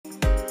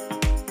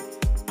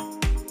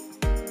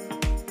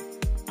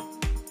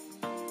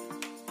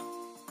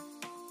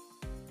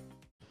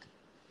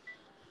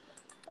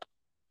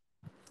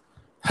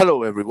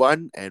Hello,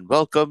 everyone, and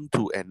welcome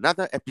to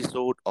another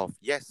episode of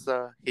Yes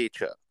Sir, Hey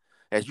Sir.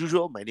 As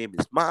usual, my name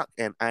is Mark,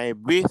 and I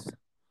am with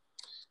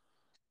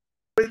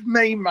With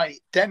me, mate,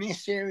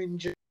 Dennis here in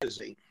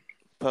Jersey.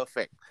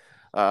 Perfect.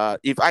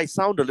 If I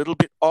sound a little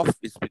bit off,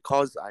 it's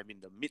because I'm in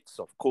the midst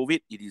of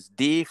COVID. It is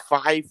day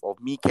 5 of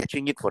me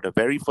catching it for the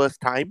very first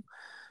time.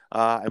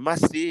 I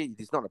must say it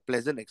is not a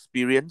pleasant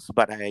experience,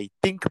 but I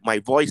think my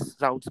voice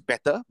sounds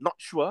better. Not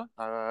sure.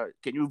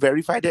 Can you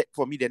verify that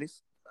for me,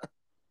 Dennis?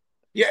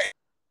 Yeah,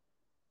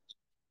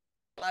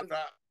 over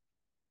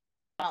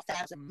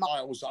 1,000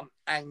 miles on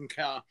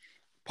Anchor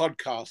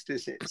podcast,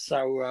 is it?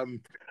 So,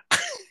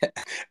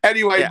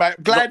 anyway, Yeah, mate,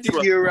 not glad that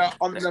sure. you're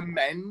on the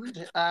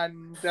mend.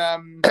 And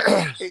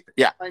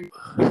Yeah. I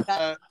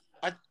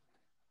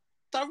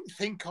don't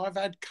think I've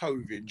had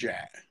COVID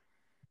yet.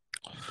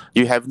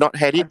 You have not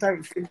had I it?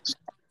 don't think.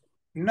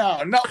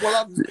 No, not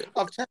well.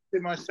 I've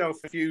tested myself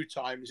a few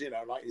times,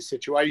 like in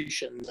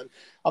situations, and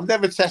I've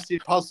never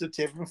tested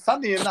positive. And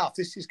funny enough,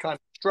 this is kind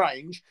of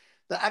strange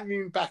that having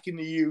been back in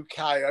the UK,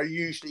 I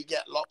usually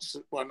get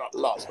not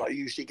lots, but I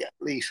usually get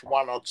at least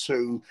one or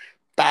two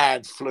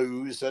bad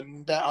flus,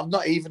 and I've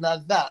not even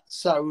had that.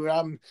 So,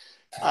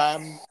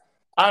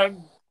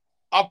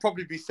 I'll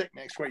probably be sick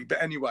next week.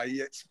 But anyway,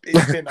 it's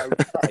been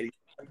okay.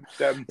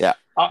 And, Yeah.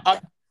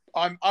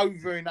 I'm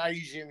over in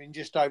Asia in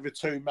just over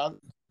 2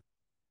 months.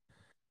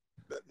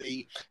 That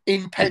the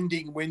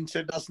impending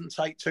winter doesn't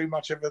take too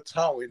much of a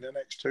toll in the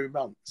next 2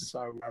 months.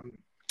 So,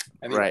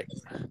 anyway. Right.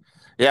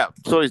 Yeah.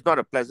 So it's not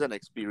a pleasant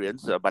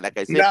experience, but like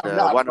I said,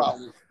 No,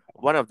 well,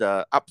 one of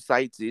the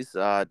upsides is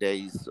there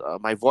is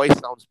my voice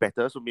sounds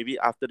better. So maybe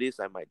after this,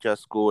 I might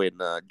just go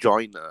and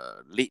join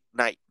a late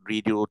night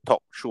radio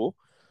talk show,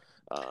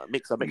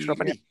 make some extra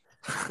yeah. money.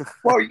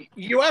 Well,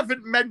 you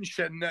haven't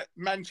mentioned that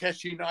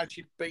Manchester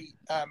United beat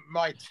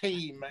my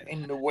team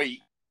in the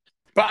week,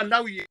 but I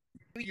know you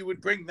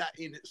would bring that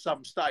in at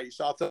some stage.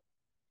 So I thought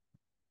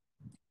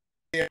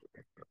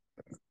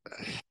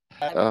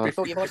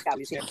before your voice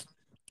goes,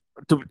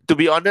 To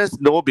be honest,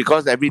 no,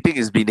 because everything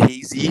has been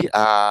hazy.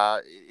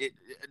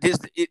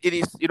 It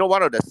is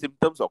one of the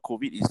symptoms of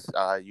COVID is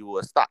you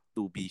will start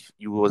to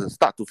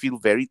feel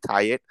very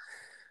tired,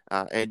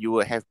 and you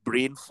will have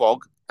brain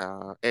fog.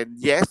 And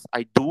yes,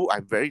 I do.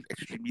 I'm very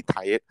extremely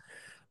tired.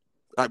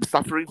 I'm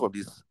suffering from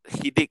this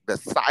headache, the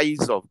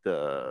size of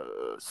the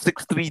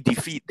 6-3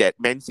 defeat that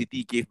Man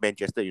City gave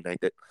Manchester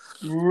United.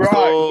 right?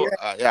 So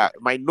Yeah. yeah,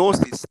 my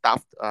nose is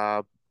stuffed.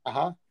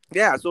 Uh-huh.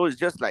 Yeah, so it's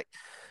just like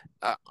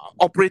uh,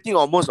 operating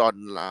almost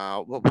on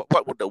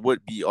what would the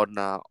word be on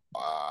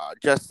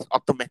just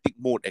automatic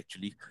mode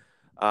actually.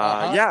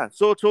 Uh-huh. Yeah,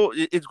 so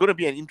it's going to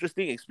be an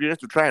interesting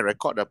experience to try and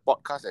record the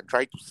podcast and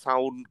try to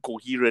sound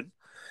coherent.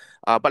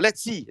 But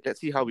let's see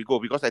how we go,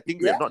 because I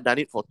think we have Yeah. not done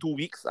it for 2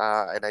 weeks.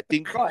 And I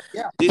think Right.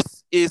 Yeah.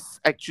 this is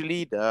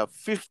actually the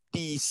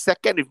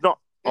 52nd, if not,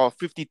 or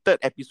 53rd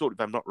episode, if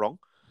I'm not wrong.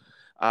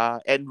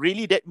 And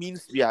really, that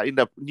means we are in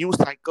the new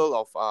cycle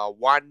of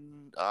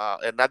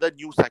another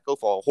new cycle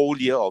for a whole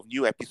year of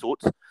new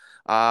episodes.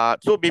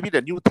 So maybe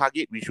the new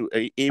target we should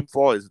aim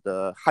for is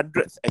the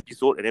 100th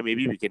episode, and then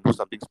maybe we can do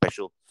something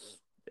special.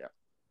 Yeah.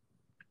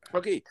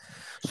 Okay,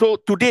 so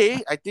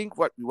today I think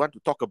what we want to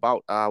talk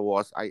about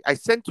was I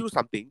sent you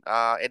something,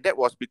 and that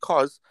was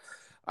because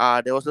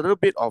there was a little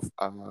bit of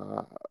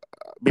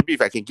maybe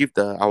if I can give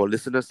our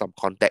listeners some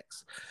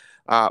context.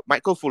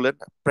 Michael Fullan,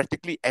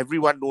 practically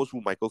everyone knows who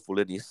Michael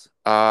Fullan is.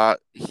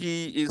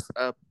 He is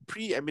a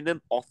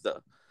preeminent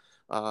author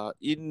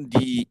in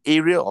the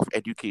area of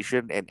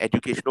education and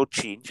educational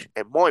change,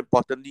 and more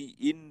importantly,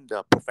 in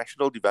the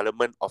professional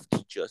development of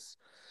teachers.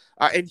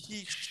 And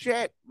he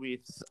shared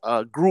with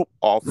a group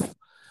of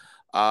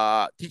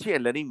teaching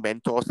and learning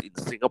mentors in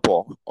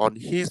Singapore on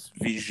his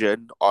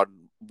vision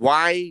on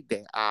why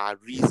there are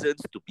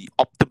reasons to be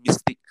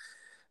optimistic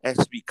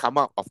as we come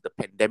out of the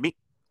pandemic,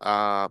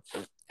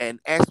 and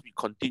as we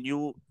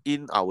continue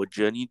in our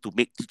journey to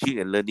make teaching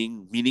and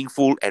learning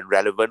meaningful and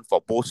relevant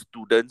for both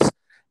students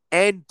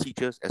and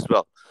teachers as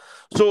well.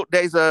 So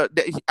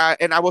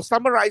and I will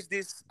summarize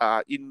this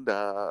in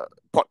the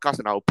podcast,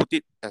 and I'll put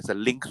it as a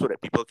link so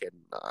that people can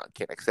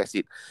access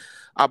it.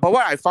 But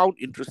what I found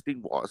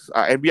interesting was,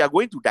 and we are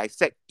going to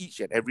dissect each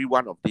and every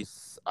one of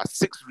these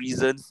 6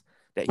 reasons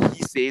that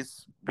he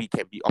says we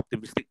can be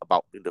optimistic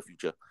about in the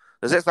future.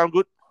 Does that sound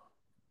good?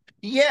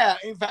 Yeah.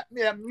 In fact,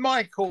 yeah,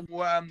 Michael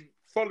Fullan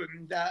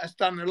has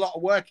done a lot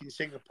of work in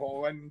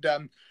Singapore, and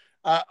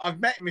I've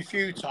met him a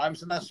few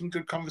times and had some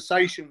good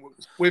conversation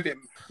with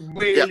him.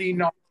 Really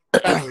nice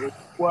fellow as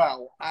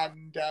well,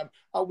 and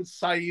I would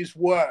say his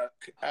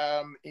work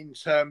in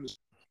terms of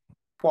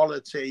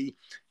quality,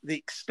 the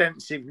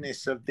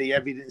extensiveness of the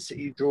evidence that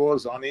he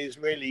draws on is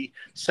really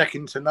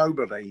second to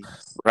nobody.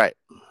 Right.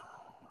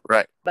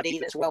 But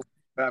he as well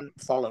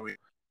following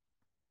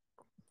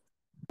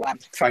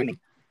training.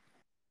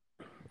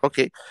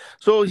 Okay,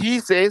 so he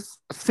says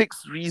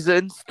 6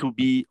 reasons to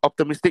be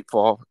optimistic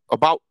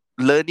about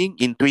learning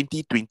in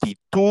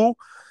 2022,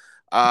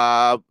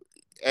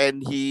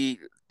 and he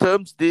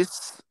terms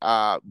this,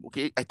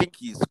 okay, I think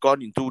he's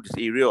gone into this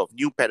area of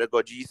new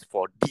pedagogies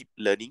for deep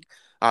learning.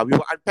 We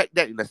will unpack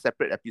that in a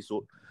separate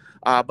episode.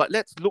 But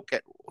let's look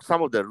at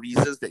some of the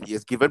reasons that he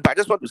has given. But I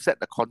just want to set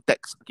the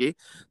context, okay?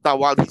 Now,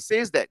 while he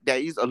says that there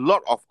is a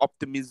lot of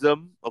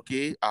optimism,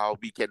 okay,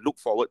 we can look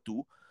forward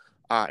to,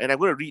 and I'm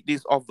going to read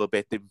this off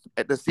verbatim.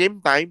 At the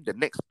same time, the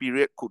next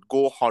period could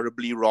go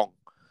horribly wrong.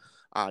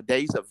 There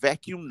is a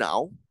vacuum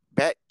now.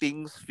 Bad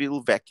things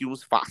fill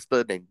vacuums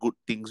faster than good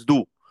things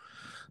do.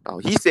 Now,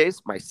 he says,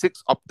 my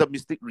 6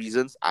 optimistic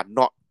reasons are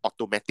not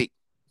automatic.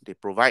 They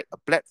provide a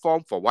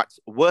platform for what's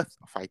worth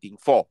fighting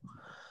for.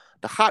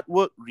 The hard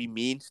work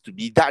remains to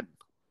be done.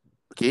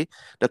 Okay,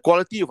 the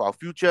quality of our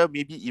future,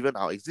 maybe even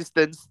our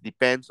existence,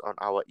 depends on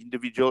our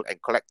individual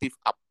and collective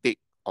uptake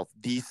of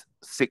these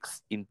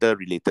 6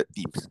 interrelated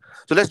themes.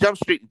 So let's jump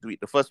straight into it.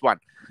 The first one,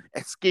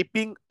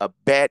 escaping a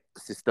bad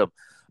system.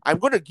 I'm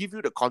going to give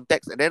you the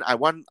context, and then I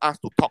want us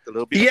to talk a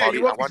little bit about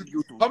it. I want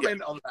you to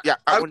comment on that.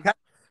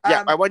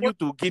 Yeah, I want you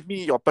to give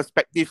me your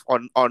perspective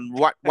on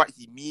what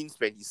he means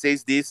when he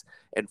says this,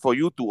 and for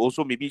you to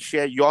also maybe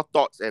share your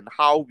thoughts and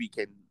how we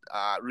can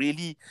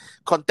really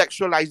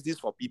contextualize this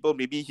for people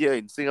maybe here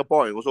in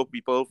Singapore and also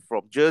people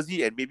from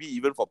Jersey and maybe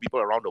even for people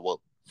around the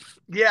world.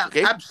 Yeah,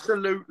 okay?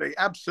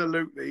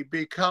 Absolutely.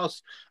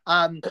 Because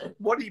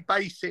what he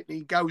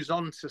basically goes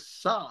on to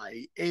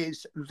say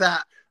is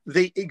that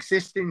the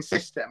existing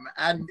system,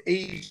 and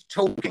he's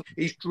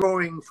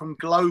drawing from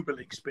global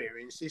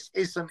experience. This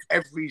isn't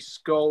every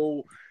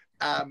school,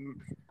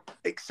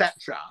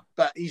 etc.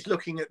 But he's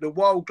looking at the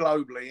world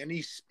globally, and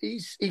his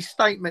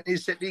statement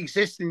is that the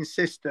existing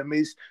system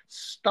is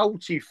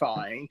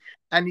stultifying,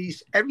 and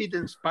he's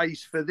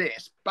evidence-based for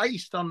this,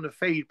 based on the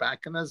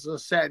feedback. And as I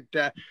said,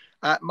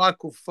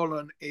 Michael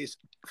Fullan is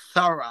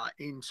thorough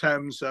in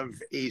terms of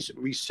his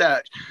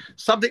research.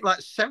 Something like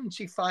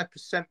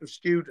 75% of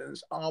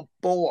students are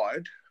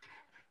bored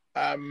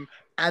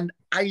and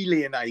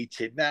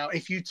alienated. Now,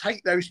 if you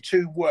take those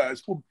 2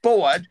 words, well,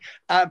 bored,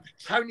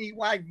 Tony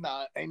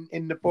Wagner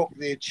in the book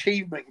The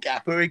Achievement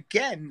Gap, who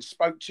again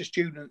spoke to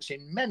students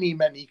in many,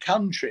 many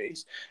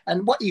countries,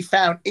 and what he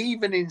found,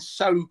 even in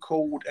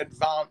so-called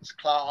advanced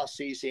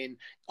classes in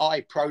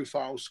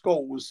high-profile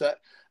schools, that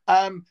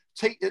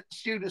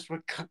students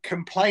were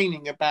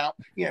complaining about,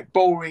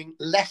 boring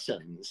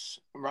lessons,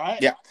 right?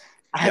 Yeah.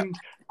 And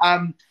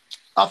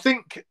I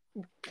think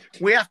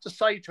we have to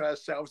say to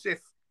ourselves,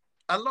 if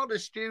a lot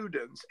of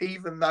students,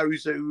 even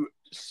those who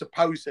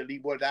supposedly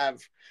would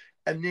have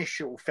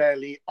initial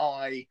fairly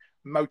high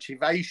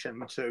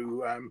motivation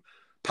to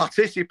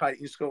participate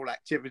in school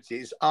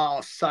activities,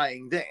 are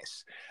saying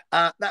this,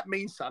 that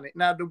means something.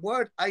 Now, the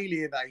word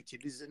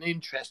alienated is an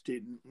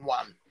interesting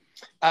one.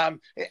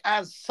 It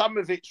has some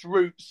of its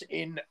roots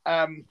in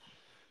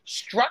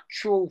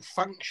structural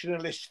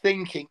functionalist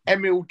thinking.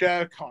 Emil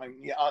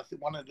Durkheim, I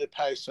think one of the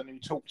person who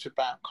talked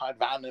about kind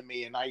of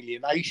anomie and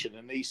alienation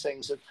and these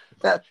things. And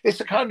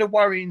it's a kind of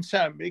worrying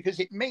term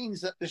because it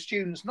means that the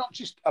students not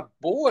just are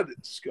bored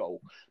at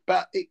school,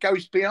 but it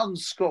goes beyond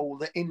school,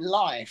 that in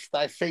life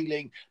they're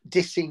feeling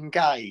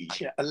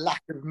disengaged, a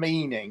lack of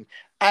meaning.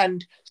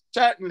 And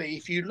certainly,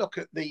 if you look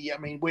at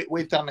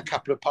we've done a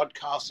couple of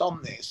podcasts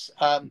on this,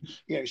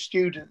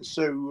 students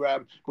who,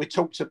 we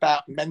talked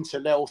about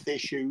mental health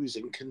issues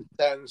and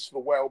concerns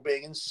for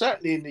well-being, and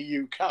certainly in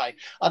the UK,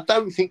 I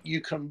don't think you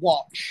can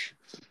watch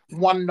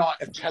one night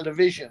of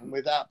television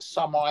without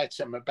some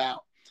item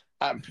about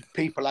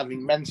people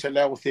having mental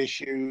health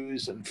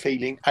issues and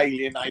feeling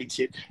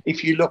alienated.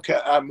 If you look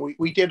at,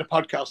 we did a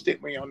podcast,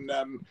 didn't we, on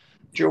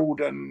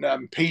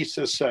Jordan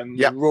Peterson,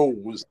 yep.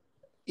 Rules.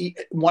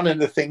 One of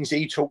the things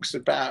he talks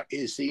about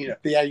is the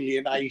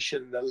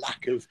alienation, the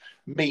lack of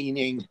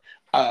meaning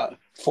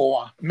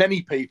for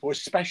many people,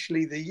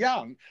 especially the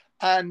young.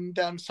 And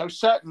so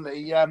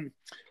certainly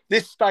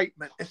this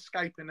statement,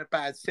 escaping a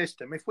bad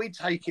system, if we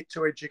take it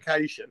to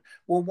education,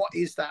 well, what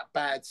is that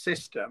bad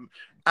system?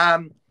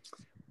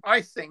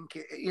 I think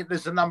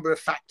there's a number of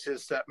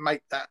factors that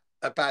make that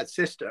a bad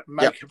system,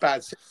 a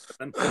bad system.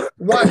 And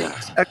one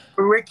is a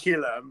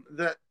curriculum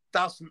that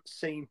doesn't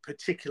seem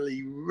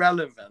particularly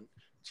relevant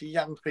to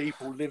young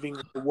people living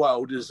in the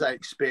world as they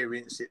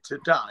experience it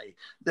today,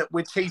 that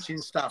we're teaching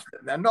stuff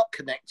that they're not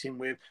connecting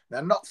with,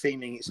 they're not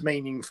feeling it's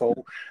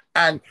meaningful,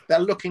 and they're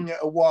looking at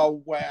a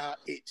world where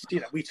it's,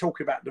 we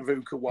talk about the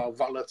VUCA world,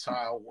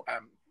 volatile,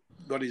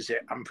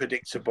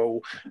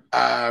 unpredictable,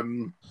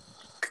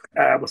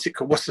 what's it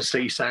called? What's the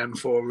C sound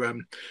for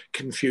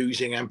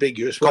confusing,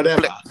 ambiguous,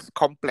 whatever?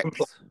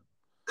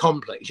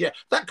 Complex, yeah,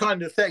 that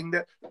kind of thing.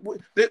 That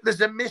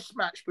there's a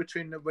mismatch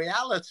between the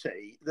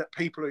reality that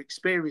people are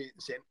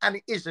experiencing, and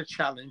it is a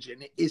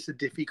challenging, it is a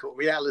difficult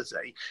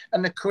reality,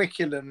 and the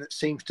curriculum that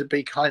seems to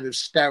be kind of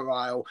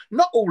sterile.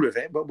 Not all of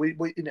it, but we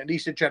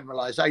these are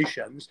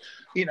generalizations.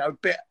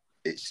 But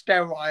it's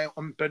sterile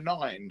and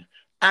benign.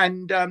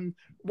 And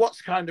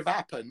what's kind of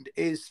happened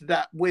is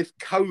that with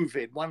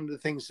COVID, one of the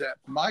things that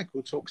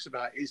Michael talks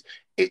about is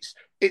it's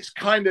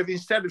kind of,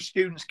 instead of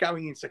students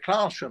going into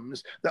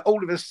classrooms, that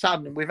all of a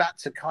sudden we've had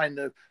to kind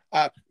of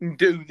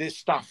do this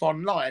stuff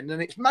online,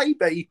 and it's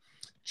maybe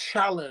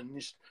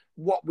challenged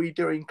what we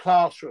do in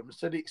classrooms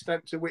to the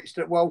extent to which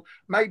that, well,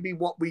 maybe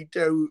what we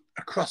do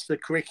across the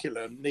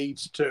curriculum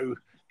needs to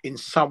in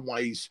some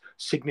ways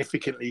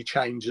significantly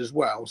change as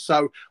well.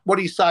 So what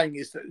he's saying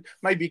is that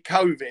maybe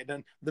COVID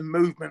and the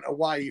movement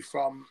away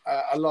from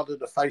a lot of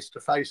the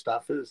face-to-face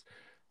stuff has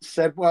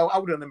said, well,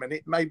 hold on a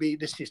minute, maybe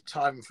this is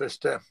time for us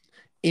to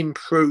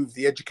improve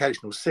the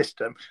educational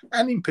system,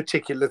 and in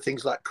particular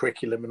things like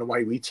curriculum and the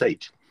way we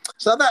teach.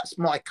 So that's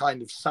my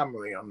kind of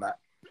summary on that.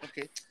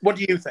 Okay. What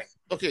do you think?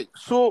 Okay,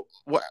 so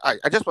what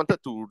I just wanted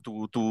to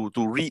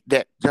read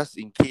that just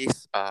in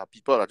case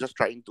people are just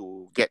trying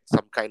to get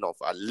some kind of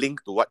a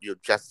link to what you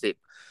just said.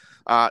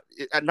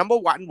 Number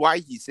one, why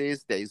he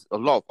says there is a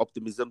lot of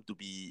optimism to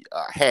be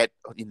had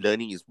in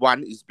learning is,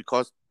 one is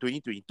because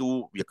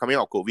 2022 we are coming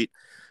out of COVID,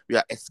 we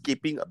are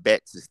escaping a bad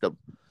system.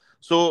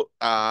 So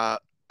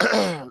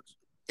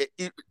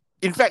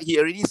in fact, he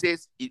already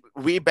says it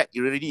way back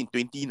already in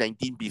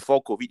 2019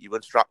 before COVID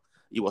even struck.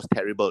 It was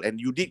terrible, and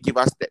you did give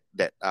us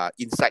that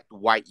insight to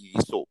why it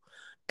is so.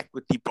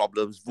 Equity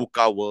problems,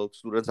 VUCA world,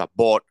 students are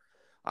bored,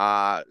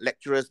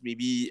 lecturers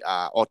maybe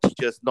or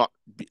teachers not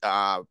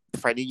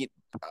finding it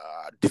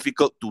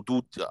difficult to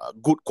do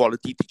good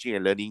quality teaching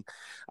and learning.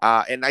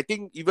 And I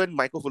think even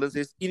Michael Fullan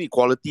says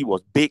inequality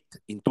was baked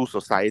into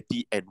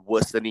society and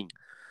worsening.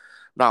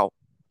 Now,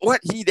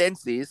 what he then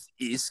says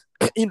is,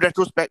 in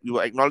retrospect, we will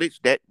acknowledge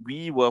that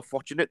we were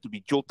fortunate to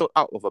be jolted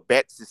out of a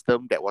bad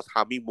system that was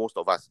harming most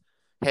of us.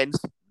 Hence,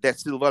 that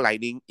silver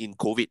lining in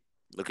COVID.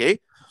 Okay.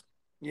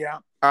 Yeah.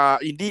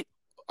 Indeed,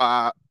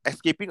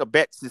 escaping a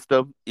bad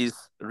system is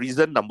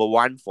reason number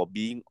one for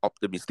being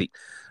optimistic.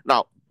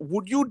 Now,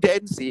 would you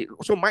then say?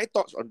 So my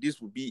thoughts on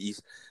this would be: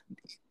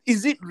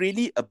 is it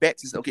really a bad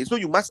system? Okay, so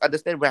you must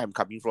understand where I'm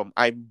coming from.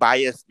 I'm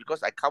biased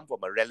because I come from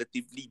a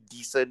relatively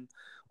decent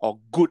or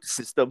good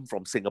system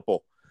from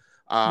Singapore.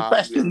 The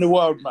best in the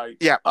world, mate.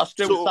 Yeah. I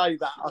still say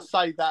that. I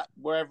say that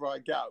wherever I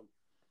go.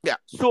 Yeah.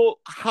 So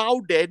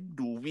how then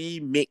do we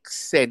make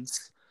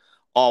sense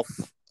of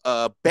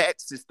a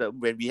bad system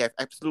when we have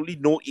absolutely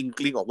no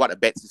inkling of what a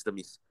bad system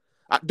is?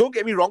 Don't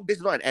get me wrong, this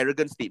is not an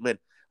arrogant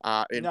statement.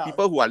 And No.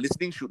 People who are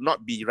listening should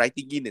not be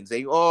writing in and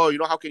saying, oh,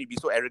 how can you be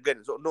so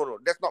arrogant? So no,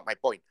 that's not my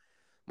point.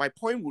 My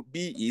point would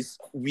be is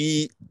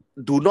we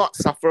do not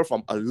suffer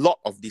from a lot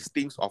of these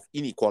things of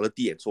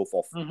inequality and so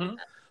forth. Mm-hmm.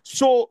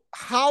 So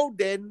how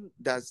then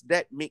does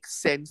that make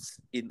sense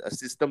in a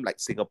system like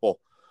Singapore?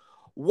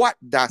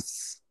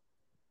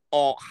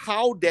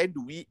 How then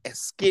do we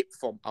escape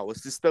from our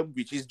system,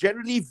 which is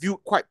generally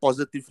viewed quite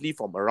positively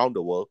from around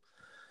the world,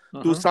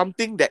 to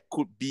something that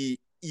could be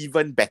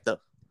even better?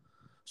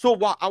 So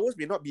while ours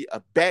may not be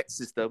a bad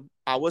system,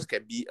 ours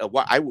can be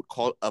what I would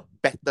call a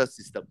better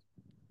system.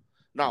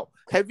 Now,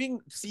 having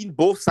seen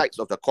both sides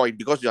of the coin,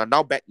 because you are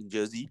now back in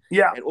Jersey,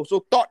 and also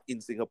taught in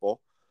Singapore,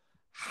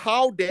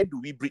 how then do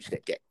we bridge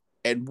that gap?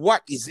 And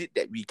what is it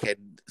that we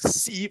can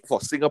see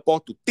for Singapore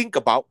to think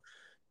about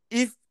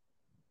if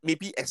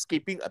maybe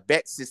escaping a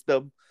bad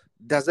system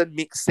doesn't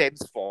make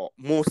sense for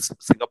most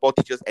Singapore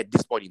teachers at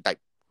this point in time?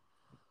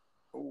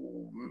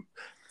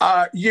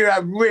 You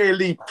have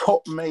really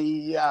put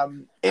me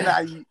in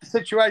a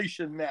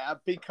situation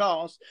now,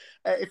 because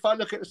if I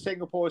look at the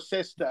Singapore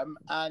system,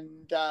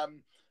 and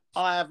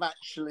I have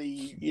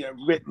actually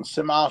written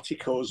some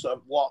articles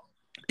of what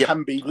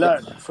can be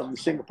learned from the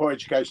Singapore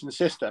education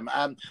system.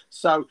 And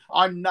so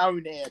I'm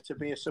known here to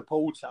be a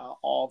supporter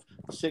of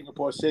the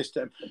Singapore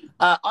system.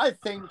 I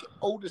think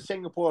all the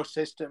Singapore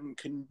system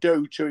can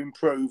do to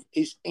improve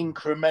is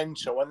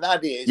incremental. And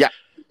that is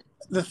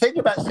the thing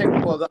about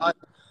Singapore that I like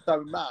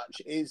so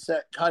much is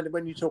that kind of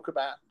when you talk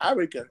about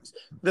arrogance,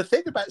 the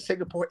thing about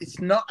Singapore,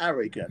 it's not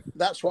arrogant.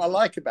 That's what I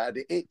like about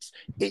it.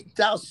 It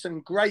does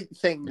some great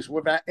things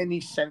without any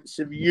sense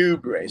of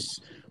hubris.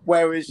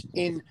 Whereas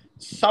in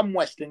some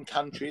Western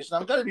countries,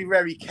 and I'm going to be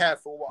very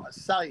careful what I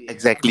say here.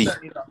 Exactly. I'm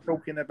certainly not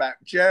talking about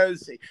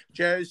Jersey.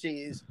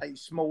 Jersey is a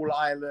small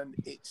island.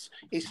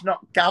 It's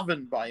not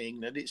governed by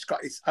England. It's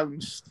got its own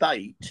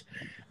state.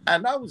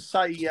 And I would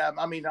say,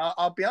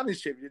 I'll be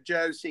honest with you,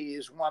 Jersey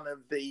is one of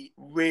the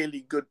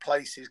really good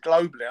places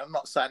globally. I'm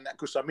not saying that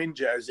because I'm in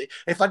Jersey.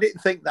 If I didn't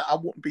think that, I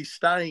wouldn't be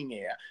staying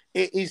here.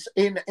 It is,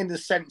 in the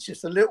sense,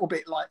 it's a little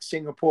bit like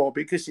Singapore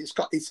because it's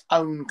got its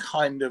own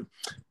kind of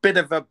bit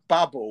of a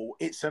bubble.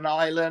 It's an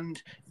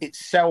island.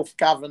 It's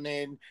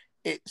self-governing.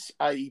 It's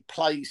a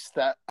place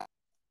that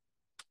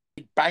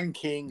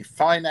banking,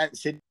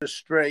 finance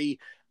industry,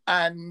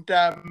 and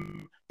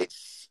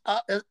it's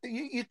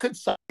you could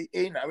say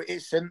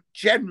it's a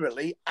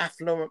generally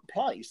affluent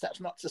place.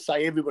 That's not to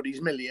say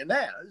everybody's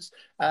millionaires,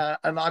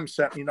 and I'm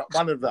certainly not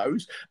one of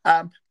those.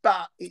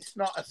 But it's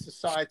not a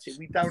society.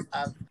 We don't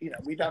have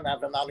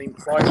an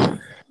unemployment.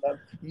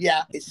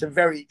 It's a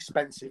very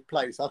expensive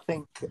place. I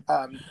think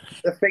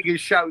the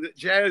figures show that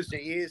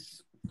Jersey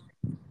is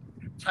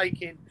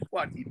taking,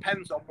 well, it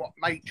depends on what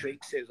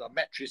matrix is or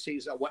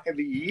matrices or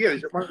whatever you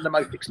use, one of the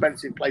most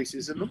expensive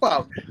places in the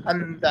world.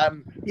 And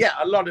yeah,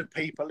 a lot of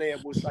people here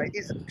will say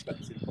it's an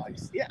expensive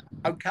place. Yeah,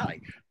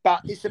 okay.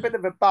 But it's a bit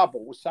of a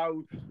bubble.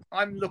 So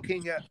I'm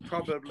looking at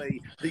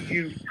probably the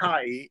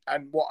UK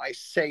and what I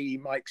see,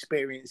 my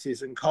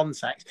experiences and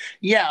contacts.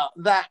 Yeah,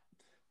 that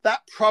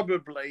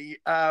probably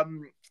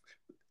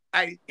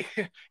I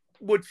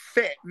would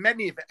fit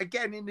many of it.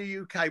 Again, in the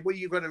UK, what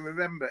you've got to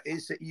remember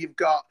is that you've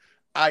got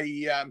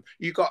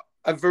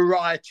a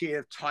variety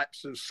of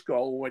types of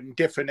school, and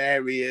different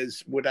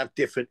areas would have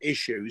different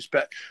issues.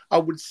 But I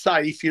would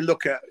say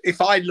if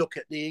I look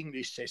at the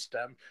English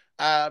system,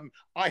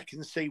 I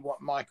can see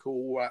what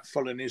Michael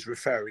Fullen is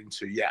referring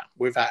to, yeah,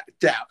 without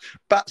doubt.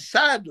 But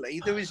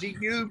sadly, there is a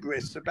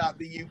hubris about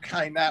the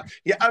UK now.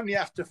 You only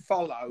have to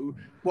follow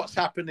what's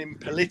happening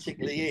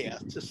politically here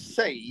to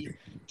see,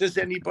 does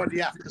anybody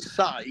have to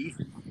say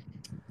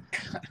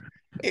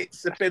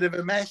it's a bit of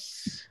a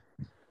mess?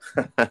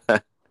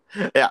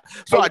 Yeah.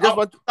 So I just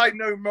want to say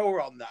no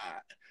more on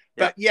that.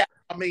 But yeah,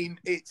 I mean,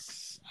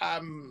 it's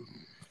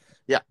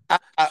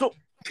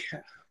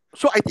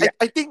So I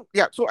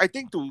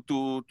think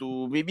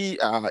to maybe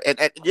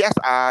and yes,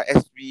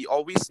 as we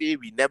always say,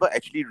 we never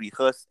actually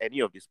rehearse any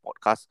of this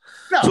podcast.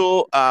 No.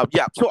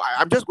 So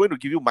I'm just going to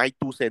give you my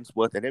 2 cents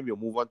worth, and then we'll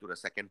move on to the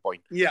second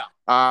point. Yeah.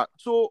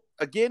 So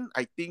again,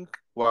 I think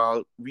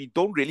while we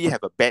don't really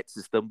have a bad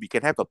system, we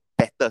can have a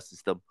better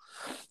system.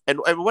 And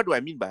what do I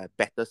mean by a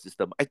better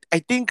system? I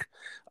think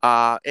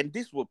and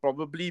this will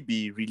probably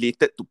be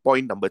related to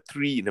point number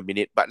 3 in a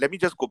minute, but let me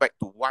just go back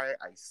to why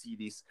I see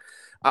this.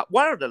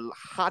 One of the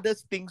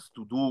hardest things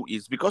to do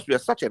is because we are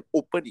such an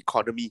open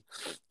economy,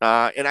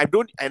 and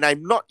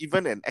I'm not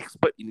even an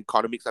expert in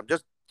economics. I'm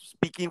just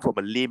speaking from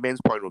a layman's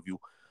point of view.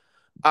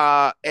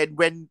 And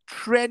when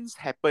trends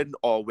happen,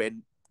 or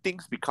when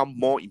things become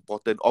more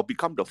important or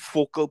become the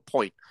focal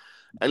point,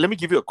 and let me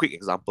give you a quick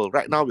example.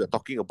 Right now, we are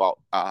talking about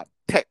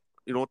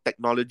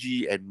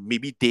technology and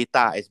maybe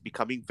data as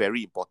becoming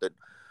very important.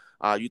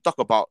 You talk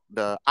about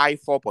the I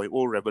 4.0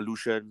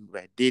 revolution,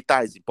 where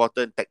data is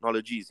important,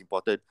 technology is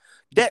important.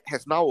 That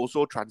has now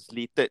also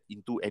translated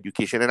into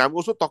education. And I'm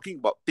also talking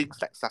about things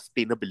like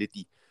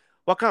sustainability.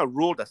 What kind of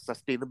role does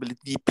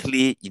sustainability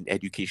play in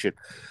education?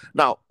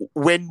 Now,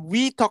 when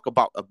we talk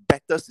about a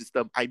better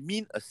system, I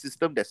mean a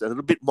system that's a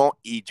little bit more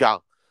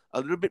agile, a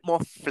little bit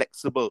more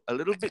flexible, a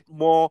little bit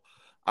more,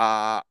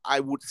 I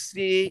would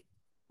say,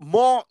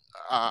 more,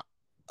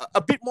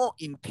 a bit more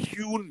in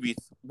tune with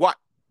what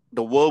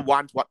the world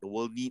wants, what the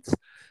world needs,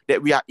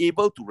 that we are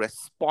able to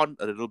respond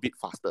a little bit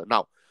faster.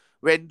 Now,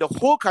 when the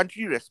whole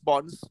country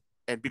responds,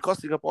 and because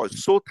Singapore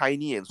is so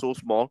tiny and so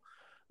small,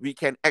 we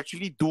can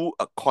actually do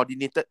a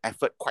coordinated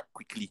effort quite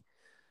quickly.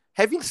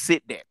 Having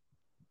said that,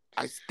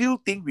 I still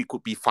think we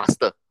could be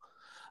faster.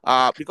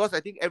 Because I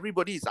think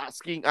everybody is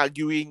asking,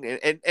 arguing,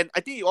 and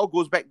I think it all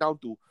goes back down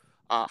to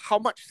how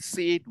much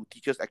say do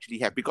teachers actually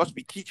have, because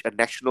we teach a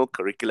national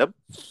curriculum.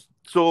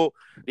 So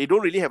they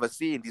don't really have a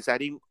say in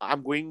deciding,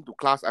 I'm going to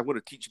class, I'm going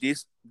to teach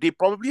this. They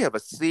probably have a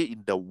say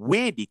in the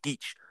way they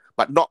teach,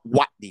 but not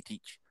what they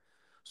teach.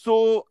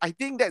 So I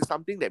think that's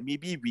something that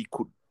maybe we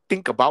could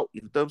think about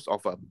in terms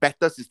of a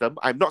better system.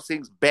 I'm not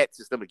saying it's a bad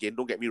system again,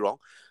 don't get me wrong.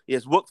 It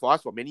has worked for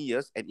us for many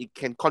years, and it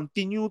can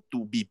continue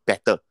to be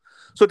better.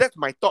 So that's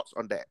my thoughts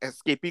on that,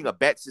 escaping a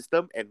bad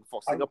system and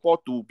for Singapore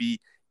to be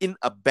in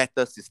a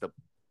better system.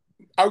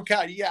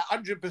 Okay, yeah,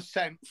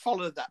 100%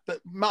 follow that. But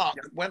Mark,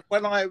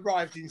 when I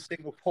arrived in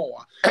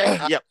Singapore,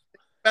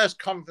 first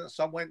conference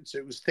I went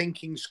to was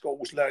Thinking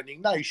Schools,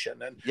 Learning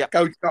Nation, and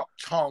Goh Chok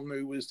Tong,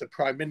 who was the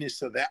Prime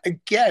Minister there,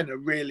 again, a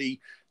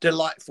really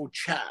delightful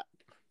chap.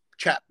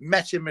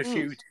 Met him a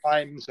few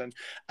times, and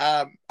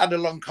had a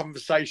long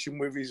conversation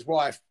with his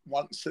wife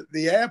once at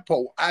the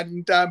airport.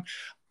 And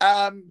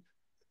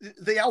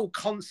the old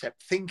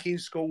concept, Thinking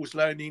Schools,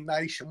 Learning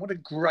Nation, what a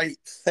great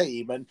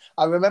theme. And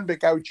I remember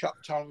Goh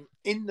Chok Tong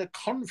in the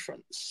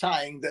conference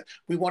saying that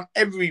we want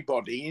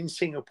everybody in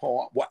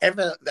Singapore,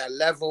 whatever their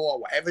level or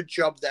whatever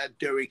job they're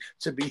doing,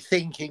 to be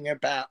thinking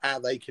about how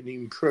they can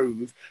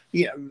improve,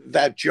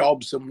 their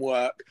jobs and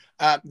work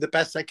the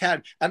best they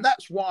can. And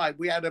that's why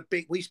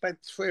we spent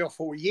 3 or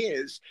 4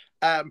 years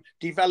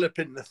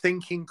developing the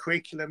thinking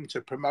curriculum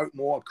to promote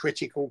more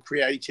critical,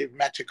 creative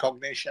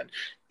metacognition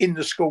in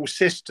the school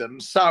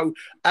system. So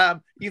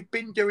you've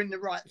been doing the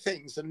right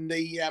things. And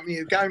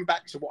going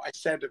back to what I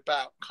said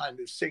about kind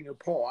of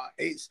Singapore,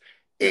 it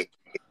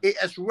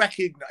has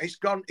recognized,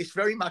 it's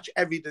very much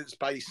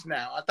evidence-based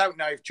now. I don't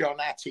know if John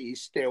Atty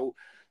is still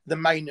the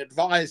main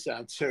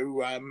advisor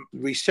to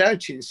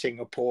research in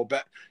Singapore,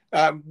 but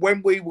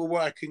when we were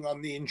working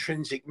on the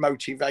intrinsic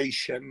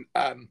motivation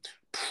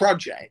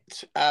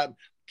project,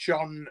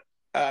 John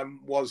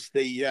was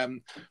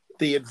the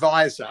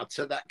advisor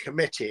to that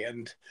committee,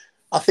 and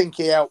I think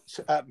he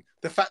helped.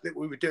 The fact that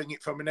we were doing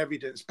it from an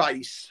evidence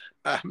base,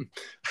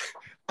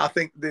 I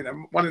think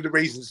one of the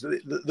reasons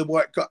that the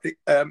work got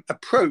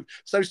approved.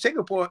 So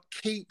Singapore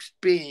keeps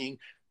being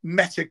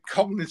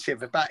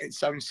metacognitive about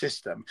its own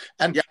system.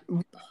 And Yeah.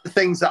 the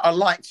things that I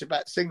liked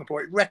about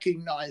Singapore, it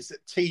recognized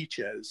that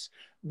teachers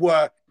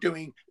were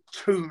doing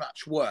too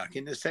much work,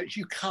 in the sense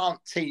you can't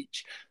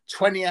teach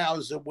 20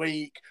 hours a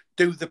week,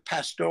 do the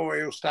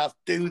pastoral stuff,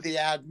 do the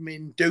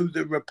admin, do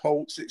the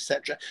reports,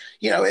 etc.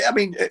 I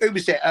mean, it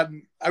was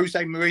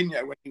Jose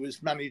Mourinho, when he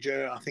was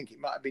manager, I think it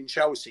might have been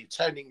Chelsea,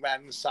 turning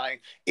around and saying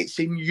it's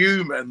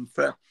inhuman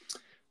for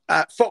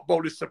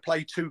footballers to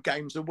play 2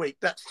 games a week.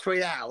 That's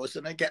 3 hours,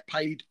 and they get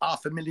paid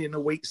 $500,000 a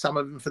week, some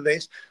of them, for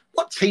this.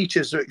 What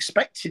teachers are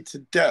expected to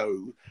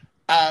do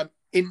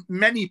in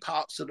many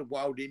parts of the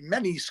world, in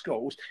many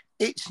schools,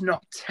 it's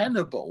not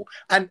tenable.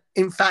 And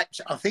in fact,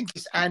 I think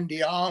it's Andy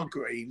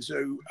Hargreaves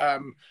who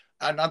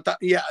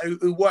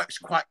works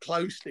quite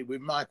closely with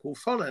Michael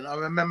Fullan. I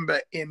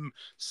remember him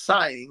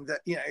saying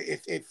that,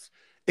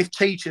 if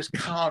teachers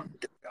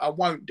can't, I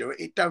won't do it,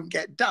 it don't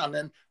get done.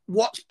 And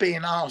what's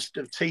being asked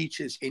of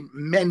teachers in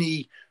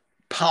many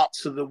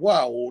parts of the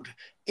world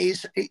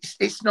is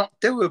it's not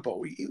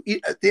doable.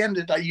 At the end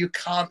of the day, you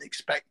can't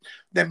expect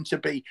them to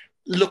be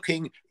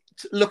looking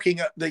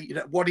at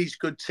the what is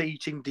good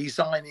teaching,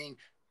 designing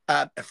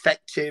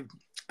effective,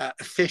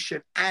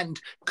 efficient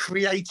and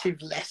creative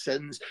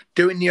lessons,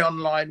 doing the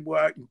online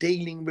work,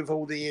 dealing with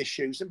all the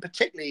issues, and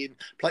particularly in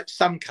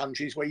some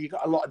countries where you've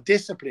got a lot of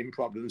discipline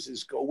problems in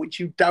school, which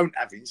you don't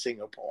have in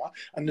Singapore,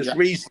 and there's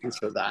reasons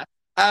for that.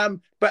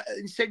 But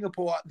in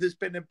Singapore, there's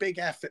been a big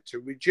effort to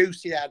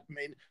reduce the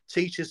admin.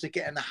 Teachers are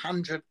getting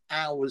 100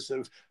 hours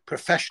of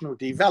professional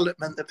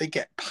development that they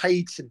get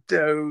paid to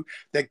do.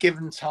 They're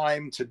given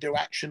time to do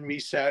action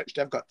research.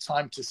 They've got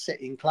time to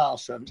sit in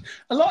classrooms.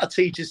 A lot of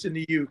teachers in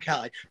the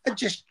UK they're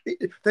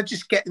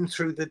just getting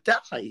through the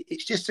day.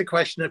 It's just a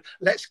question of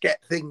let's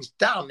get things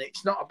done.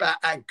 It's not about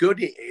how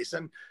good it is.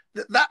 And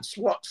that's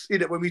what's,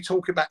 when we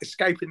talk about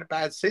escaping the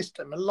bad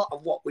system, a lot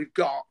of what we've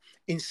got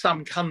in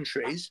some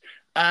countries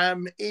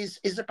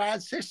is a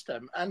bad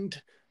system,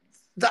 and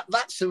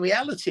that's the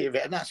reality of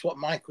it, and that's what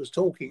Mike was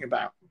talking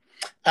about.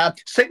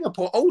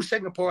 All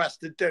Singapore has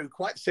to do,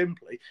 quite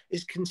simply,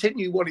 is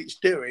continue what it's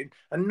doing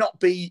and not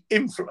be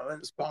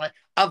influenced by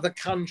other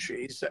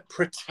countries that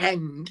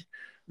pretend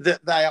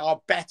that they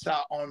are better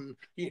on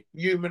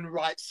human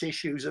rights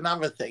issues and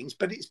other things,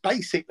 but it's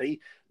basically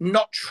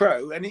not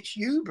true, and it's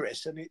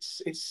hubris, and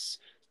it's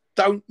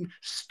don't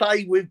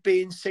stay with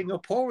being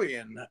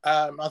Singaporean.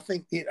 I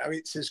think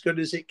it's as good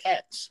as it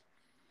gets.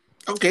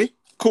 Okay,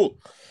 cool.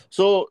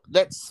 So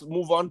let's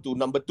move on to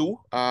number 2,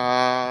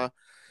 and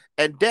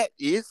that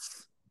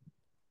is,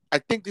 I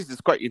think this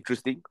is quite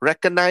interesting.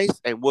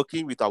 Recognize and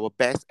working with our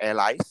best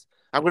allies.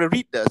 I'm going to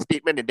read the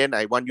statement and then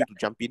I want you to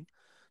jump in.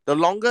 The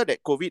longer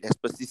that COVID has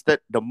persisted,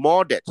 the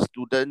more that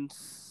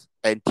students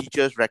and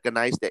teachers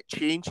recognize that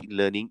change in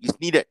learning is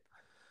needed.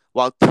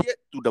 While tiered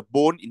to the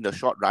bone in the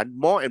short run,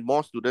 more and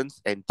more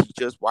students and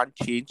teachers want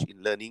change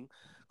in learning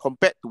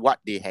compared to what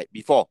they had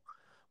before.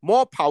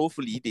 More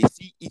powerfully, they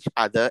see each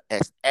other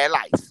as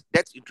allies.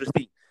 That's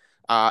interesting.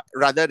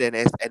 Rather than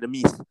as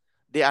enemies.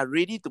 They are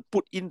ready to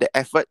put in the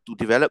effort to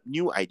develop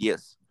new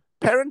ideas.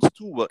 Parents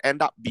too will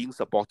end up being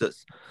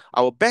supporters.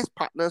 Our best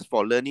partners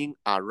for learning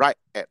are right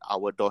at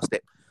our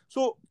doorstep.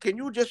 So can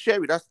you just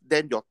share with us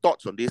then your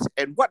thoughts on this,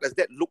 and what does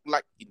that look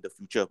like in the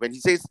future? When he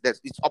says that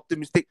it's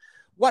optimistic,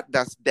 what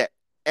does that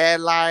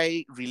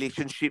ally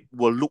relationship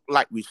will look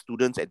like with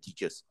students and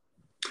teachers?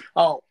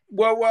 Oh,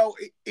 well,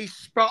 he's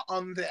spot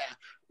on there.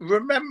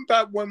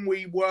 Remember when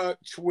we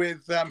worked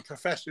with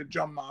Professor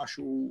John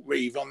Marshall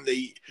Reeve on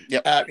the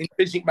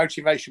Intrinsic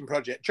Motivation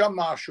Project? John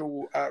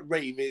Marshall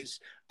Reeve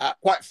is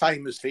quite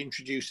famous for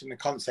introducing the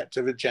concept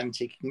of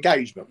agentic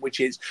engagement,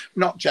 which is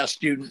not just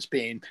students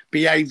being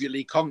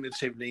behaviourally,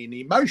 cognitively and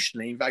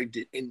emotionally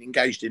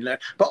engaged in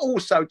learning, but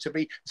also to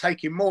be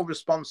taking more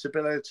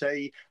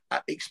responsibility,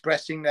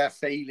 expressing their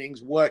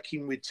feelings,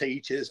 working with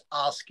teachers,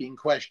 asking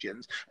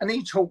questions. And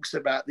he talks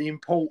about the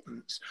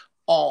importance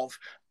of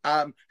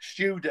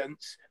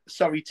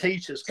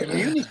teachers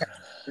communicate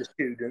with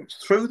students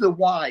through the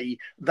way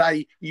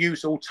they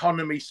use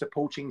autonomy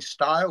supporting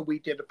style. We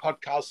did a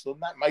podcast on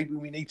that. Maybe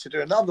we need to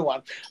do another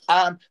one.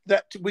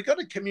 That we've got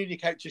to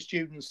communicate to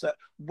students that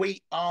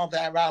we are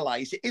their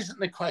allies. It isn't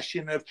the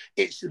question of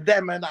it's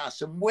them and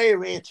us, and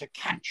we're here to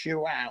catch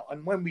you out.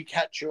 And when we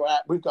catch you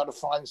out, we've got to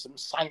find some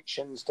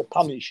sanctions to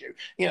punish you.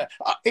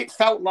 It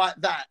felt like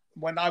that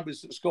when I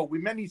was at school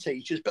with many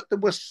teachers, but there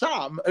were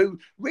some who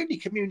really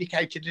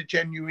communicated a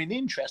genuine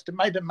interest and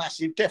made a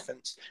massive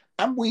difference.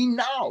 And we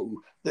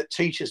know that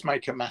teachers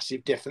make a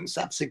massive difference.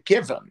 That's a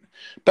given.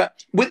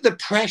 But with the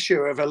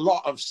pressure of a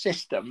lot of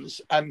systems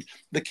and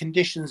the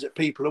conditions that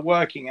people are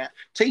working at,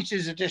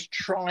 teachers are just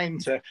trying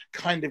to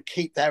kind of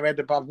keep their head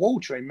above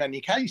water in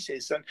many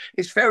cases. And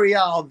it's very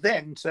hard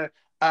then to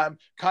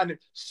kind of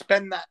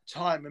spend that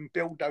time and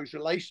build those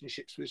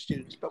relationships with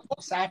students. But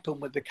what's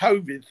happened with the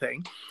COVID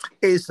thing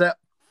is that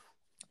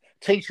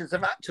teachers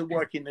have had to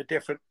work in a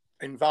different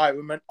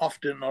environment,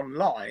 often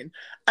online,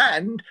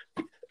 and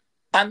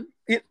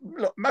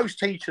look, most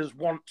teachers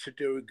want to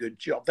do a good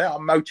job. They are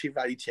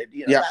motivated.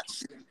 Yeah.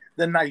 That's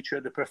the nature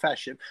of the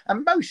profession.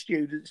 And most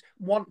students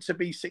want to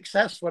be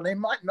successful. They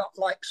might not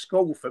like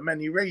school for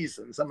many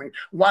reasons. I mean,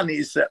 one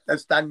is that,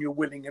 as Daniel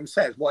Willingham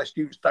says, why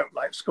students don't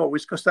like school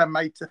is because they're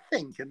made to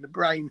think, and the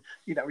brain,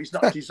 is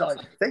not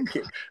designed for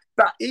thinking.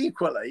 But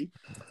equally,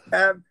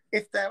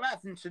 if they're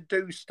having to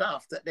do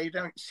stuff that they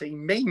don't see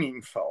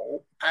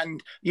meaningful,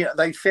 and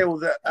they feel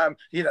that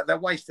they're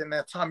wasting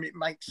their time, it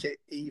makes it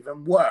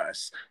even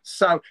worse.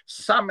 So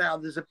somehow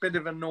there's a bit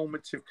of a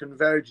normative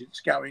convergence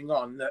going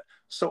on, that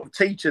sort of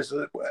teachers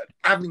are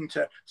having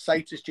to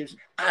say to students,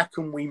 how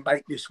can we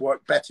make this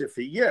work better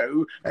for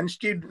you? And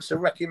students are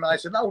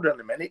recognizing, hold on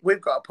a minute,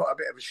 we've got to put a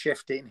bit of a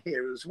shift in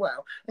here as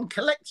well. And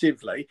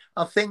collectively,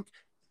 I think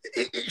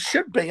it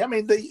should be. I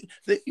mean,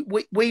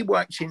 we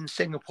worked in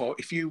Singapore.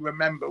 If you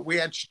remember, we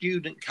had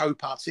student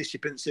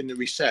co-participants in the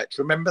research.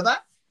 Remember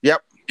that?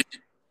 Yep.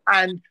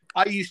 And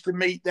I used to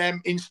meet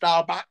them in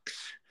Starbucks.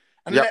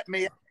 And Yep.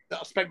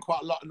 I spent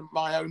quite a lot of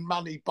my own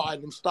money buying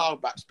them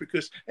Starbucks,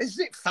 because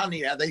isn't it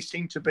funny how they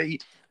seem to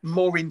be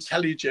more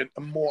intelligent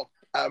and more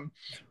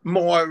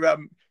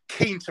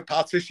keen to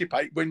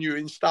participate when you're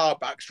in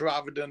Starbucks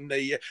rather than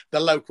the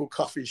local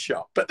coffee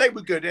shop. But they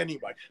were good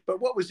anyway.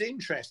 But what was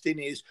interesting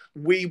is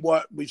we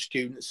worked with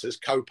students as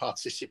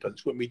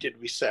co-participants when we did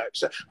research.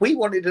 So we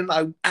wanted to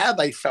know how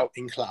they felt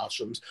in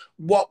classrooms,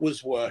 what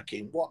was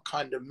working, what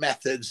kind of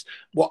methods,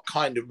 what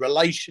kind of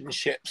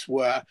relationships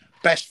were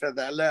best for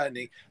their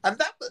learning. And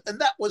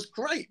that was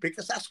great,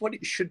 because that's what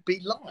it should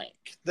be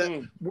like.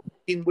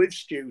 Working with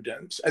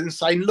students and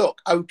saying,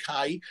 look,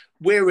 okay,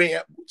 we're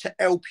here to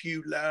help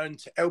you learn,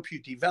 to help you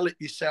develop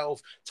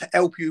yourself, to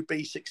help you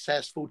be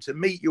successful, to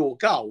meet your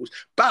goals.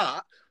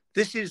 But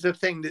this is the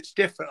thing that's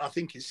different, I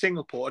think, in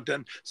Singapore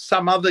than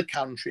some other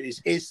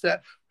countries, is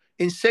that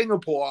in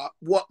Singapore,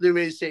 what there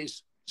is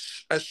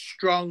a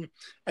strong,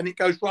 and it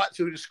goes right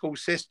through the school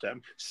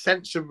system,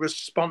 sense of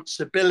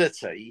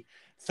responsibility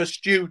for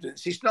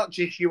students. It's not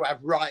just you have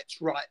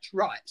rights.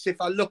 If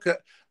I look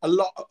at a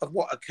lot of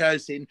what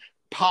occurs in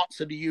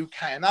parts of the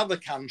UK and other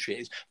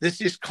countries, there's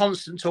this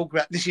constant talk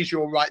about this is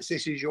your rights,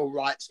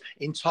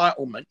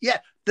 entitlement. Yeah,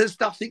 there's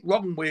nothing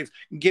wrong with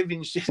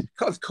giving,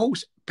 of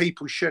course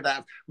people should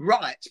have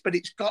rights, but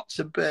it's got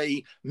to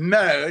be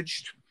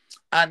merged.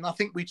 And I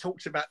think we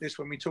talked about this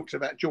when we talked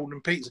about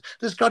Jordan Peterson.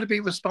 There's got to be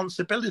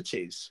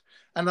responsibilities.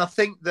 And I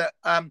think that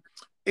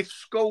if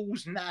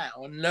schools now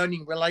and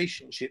learning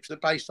relationships are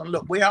based on,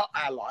 look, we are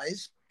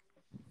allies,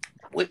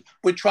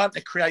 we're trying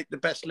to create the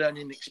best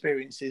learning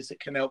experiences that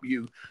can help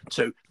you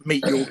to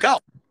meet your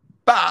goal.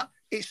 But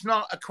it's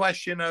not a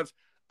question of,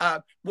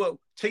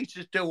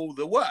 teachers do all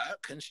the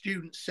work and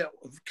students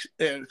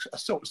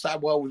sort of say,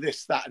 well,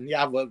 this, that, and the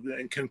other,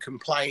 and can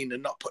complain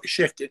and not put a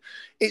shift in.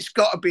 It's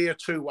got to be a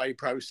two-way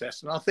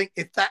process. And I think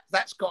if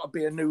that's got to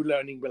be a new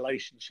learning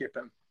relationship.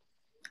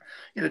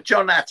 And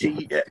John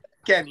Hattie,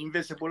 again,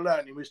 Invisible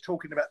Learning, was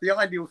talking about the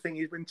ideal thing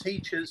is when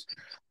teachers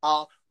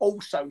are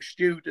also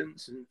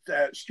students and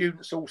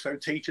students also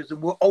teachers,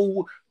 and we're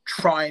all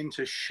trying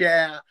to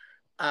share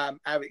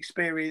our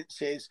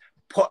experiences,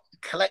 put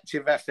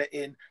collective effort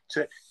in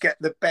to get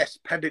the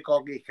best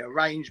pedagogic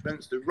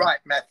arrangements, the right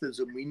methods,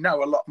 and we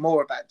know a lot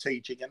more about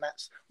teaching, and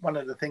that's one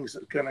of the things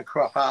that's going to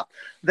crop up.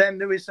 Then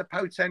there is a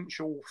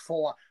potential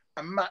for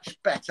a much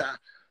better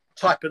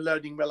type of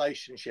learning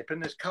relationship.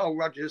 And as Carl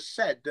Rogers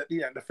said, that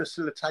the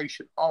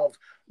facilitation of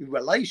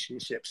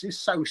relationships is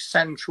so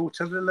central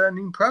to the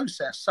learning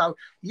process. So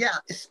yeah,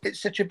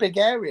 it's such a big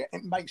area.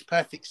 It makes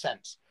perfect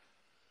sense.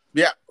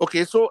 Yeah.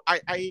 Okay. So I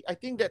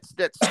think that's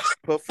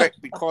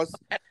perfect, because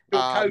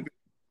COVID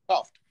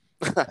soft.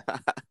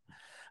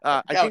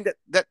 I think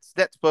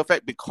that's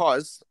perfect,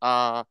 because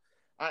I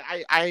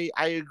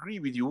agree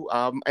with you.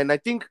 And I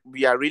think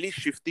we are really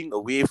shifting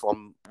away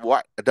from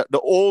what the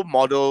old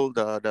model,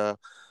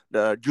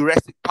 the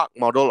Jurassic Park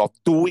model of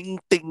doing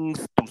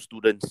things to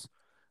students.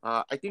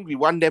 I think we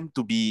want them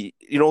to be,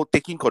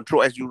 taking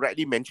control, as you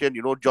rightly mentioned,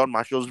 John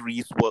Marshall's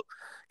Rees work,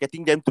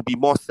 getting them to be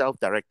more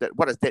self-directed.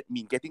 What does that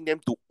mean? Getting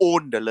them to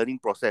own the learning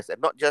process and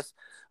not just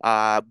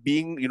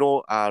being,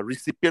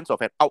 recipients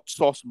of an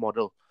outsourced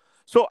model.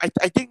 So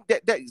I think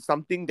that is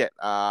something that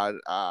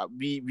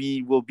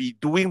we will be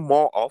doing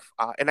more of.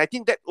 And I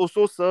think that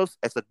also serves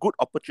as a good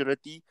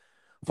opportunity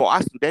for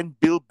us to then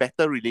build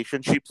better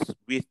relationships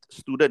with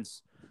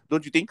students.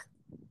 Don't you think?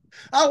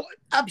 Oh,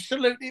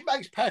 absolutely. It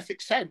makes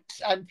perfect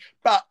sense.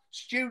 But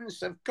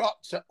students have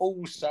got to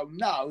also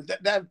know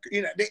that there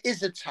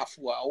is a tough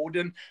world,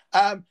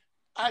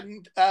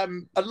 and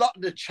a lot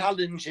of the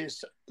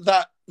challenges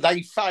that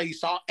they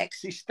face are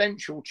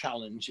existential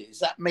challenges.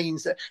 That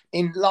means that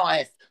in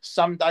life,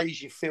 some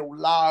days you feel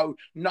low,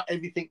 not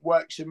everything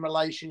works in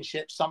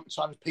relationships.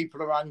 Sometimes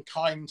people are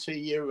unkind to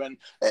you, and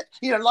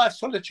life's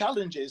full of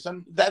challenges,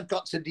 and they've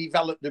got to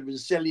develop the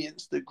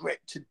resilience, the grit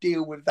to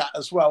deal with that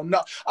as well.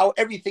 Not,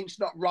 everything's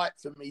not right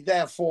for me,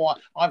 therefore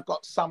I've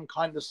got some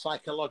kind of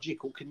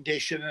psychological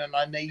condition and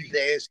I need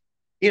this.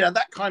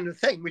 That kind of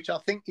thing, which I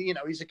think,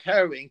 is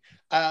occurring,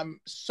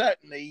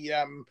 certainly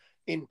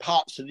in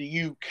parts of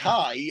the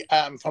UK,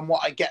 from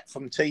what I get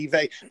from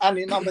TV, and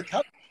in other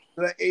countries,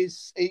 that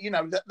is,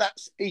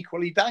 that's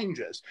equally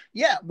dangerous.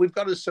 Yeah, we've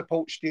got to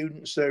support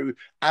students who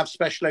have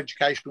special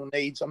educational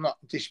needs. I'm not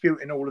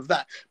disputing all of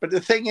that, but the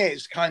thing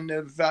is,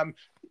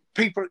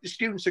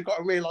 students have got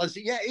to realise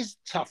that it's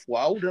a tough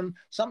world, and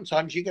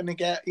sometimes you're going to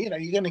get,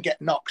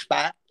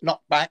 knockbacks,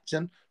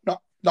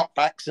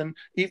 and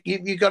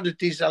you've got to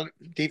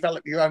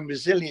develop your own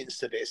resilience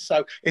to this.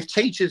 So if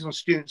teachers and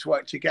students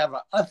work together,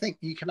 I think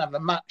you can have a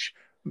much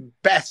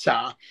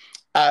better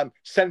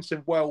sense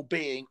of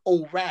well-being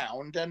all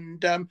round,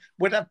 and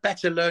would have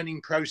better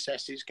learning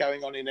processes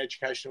going on in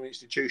educational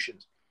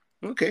institutions.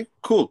 Okay,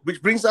 cool.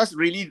 Which brings us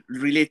really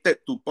related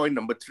to point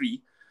number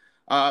 3,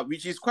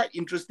 which is quite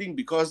interesting,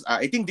 because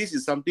I think this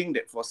is something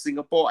that for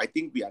Singapore, I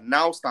think we are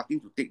now starting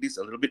to take this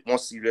a little bit more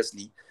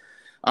seriously.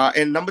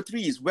 And number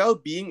 3 is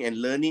well-being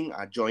and learning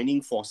are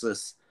joining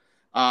forces.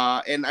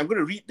 And I'm going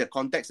to read the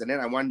context, and then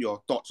I want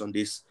your thoughts on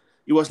this.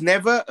 It was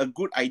never a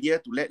good idea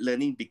to let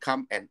learning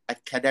become an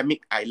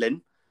academic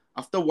island.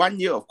 After 1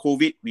 year of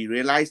COVID, we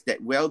realized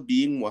that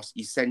well-being was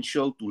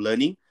essential to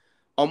learning.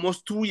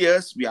 Almost 2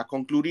 years, we are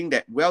concluding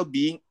that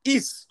well-being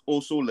is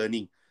also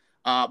learning.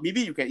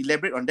 Maybe you can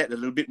elaborate on that a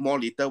little bit more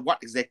later. What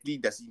exactly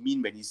does he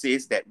mean when he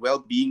says that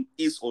well-being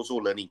is also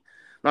learning?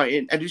 Now,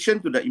 in addition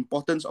to the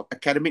importance of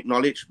academic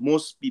knowledge,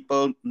 most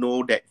people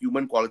know that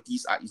human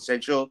qualities are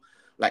essential,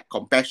 like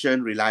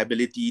compassion,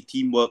 reliability,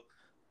 teamwork,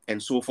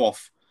 and so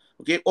forth.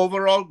 Okay,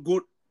 overall,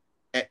 good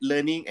at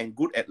learning and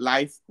good at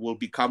life will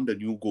become the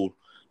new goal.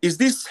 Is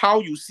this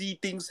how you see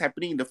things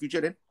happening in the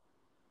future then?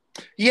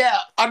 Yeah,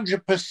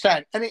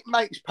 100%. And it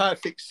makes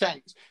perfect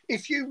sense.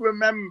 If you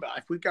remember,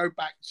 if we go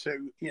back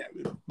to,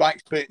 my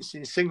experience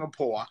in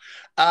Singapore,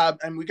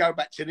 and we go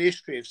back to the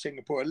history of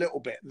Singapore a little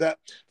bit, that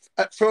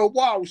for a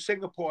while,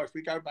 Singapore, if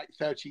we go back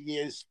 30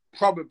 years,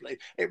 probably,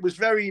 it was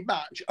very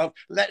much of,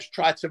 let's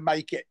try to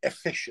make it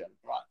efficient,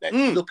 right?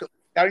 Let's look at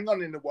going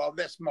on in the world,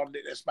 let's model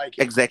it, let's make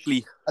it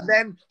exactly. And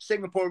then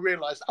Singapore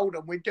realized, hold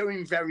on, we're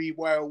doing very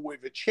well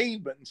with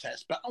achievement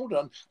tests, but hold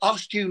on, are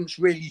students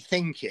really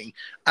thinking?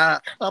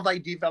 Are they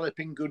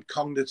developing good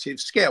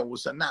cognitive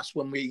skills? And that's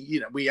when we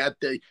had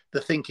the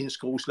Thinking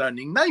Schools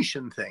Learning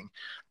Nation thing.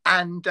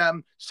 And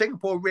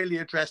Singapore really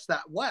addressed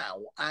that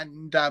well.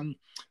 And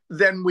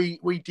then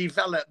we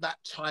developed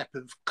that type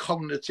of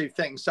cognitive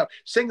thing. So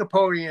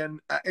Singaporean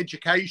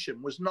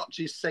education was not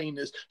just seen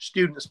as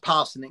students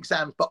passing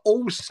exams, but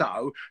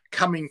also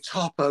coming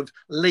top of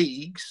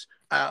leagues.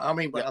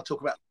 When I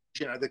talk about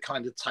the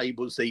kind of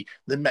tables, the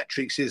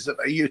metrics is that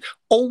they use,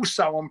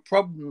 also on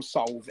problem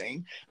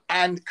solving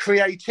and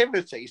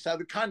creativity. So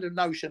the kind of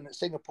notion that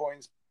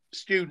Singaporeans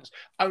students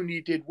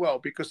only did well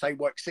because they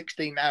worked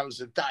 16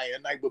 hours a day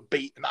and they were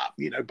beaten up,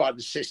 by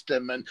the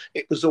system, and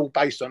it was all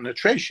based on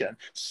attrition.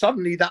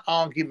 Suddenly that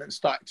argument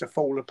started to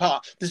fall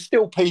apart. There's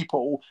still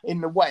people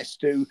in the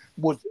West who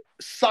would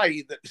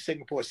say that the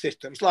Singapore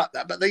system's like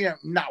that, but they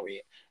don't know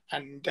it.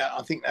 And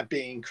I think they're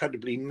being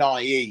incredibly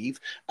naive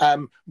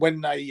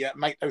when they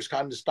make those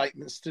kind of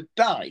statements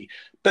today.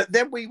 But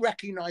then we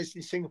recognise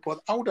in Singapore,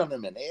 hold on a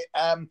minute,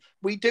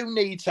 we do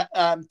need to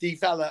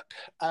develop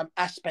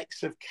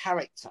aspects of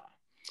character.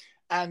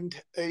 And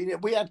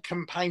we had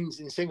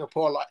campaigns in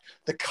Singapore like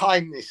the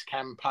kindness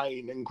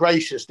campaign and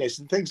graciousness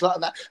and things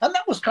like that. And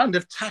that was kind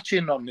of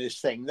touching on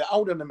this thing that,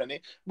 hold on a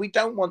minute, we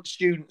don't want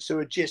students who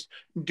are just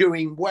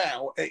doing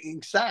well at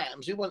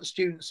exams. We want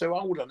students who,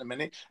 hold on a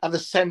minute, have a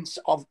sense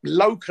of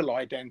local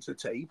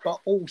identity, but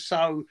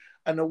also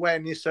an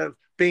awareness of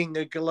being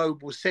a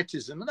global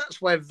citizen. And that's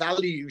where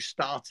values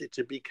started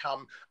to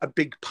become a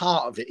big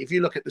part of it. If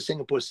you look at the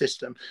Singapore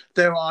system,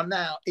 there are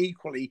now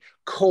equally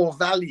core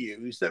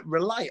values that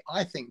relate,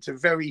 I think, to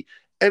very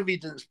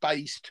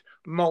evidence-based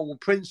moral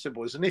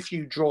principles. And if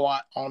you draw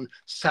on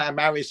Sam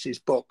Harris's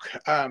book,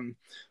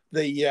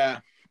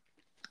 the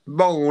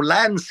moral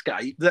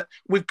landscape, that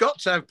we've got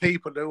to have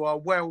people who are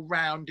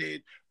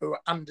well-rounded, who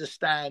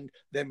understand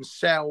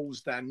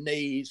themselves, their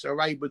needs,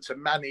 are able to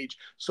manage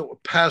sort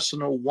of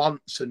personal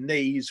wants and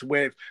needs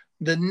with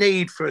the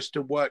need for us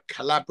to work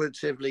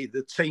collaboratively,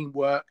 the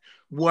teamwork,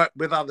 work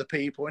with other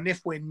people. And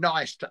if we're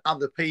nice to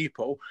other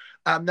people,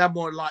 they're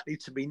more likely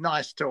to be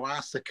nice to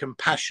us, the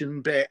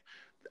compassion bit.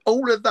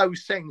 All of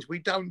those things, we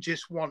don't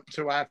just want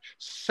to have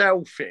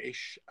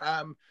selfish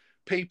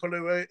people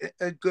who are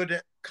good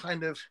at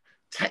kind of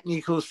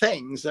technical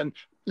things. And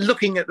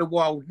looking at the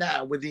world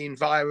now with the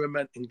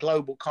environment and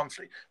global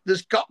conflict,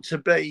 there's got to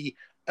be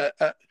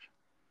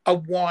a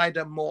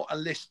wider, more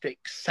holistic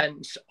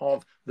sense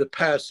of the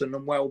person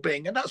and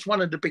well-being. And that's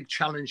one of the big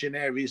challenging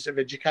areas of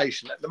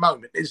education at the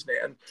moment, isn't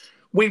it? And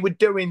we were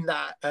doing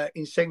that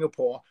in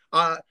Singapore.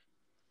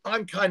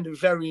 I'm kind of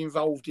very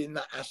involved in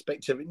that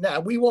aspect of it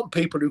now. We want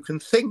people who can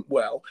think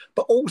well,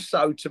 but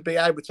also to be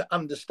able to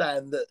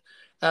understand that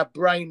our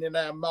brain and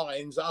our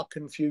minds are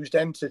confused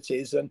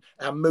entities and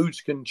our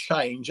moods can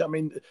change. I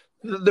mean,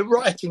 the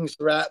writings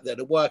are out there,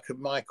 the work of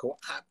Michael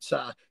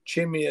Apter,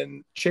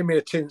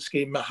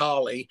 Chimiatinsky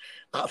Mihaly.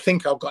 I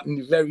think I've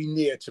gotten very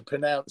near to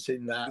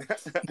pronouncing that.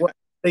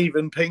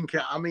 Steven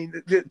Pinker. I mean,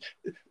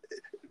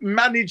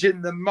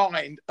 managing the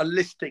mind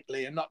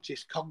holistically and not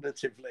just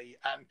cognitively,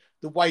 and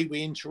the way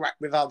we interact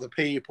with other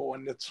people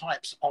and the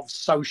types of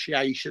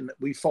association that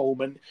we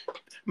form. And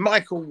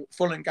Michael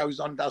Fullan goes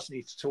on, doesn't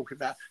he, to talk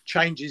about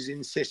changes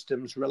in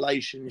systems,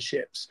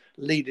 relationships,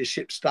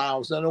 leadership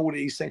styles, and all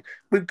these things.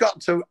 We've got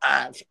to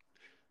have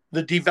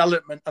the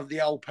development of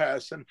the old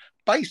person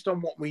based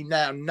on what we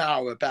now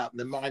know about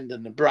the mind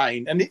and the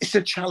brain. And it's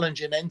a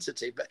challenging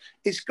entity, but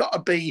it's got to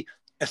be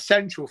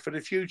essential for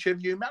the future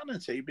of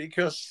humanity,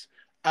 because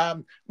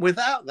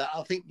without that,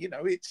 I think,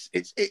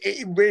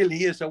 it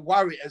really is a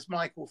worry. As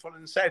Michael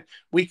Fullan said,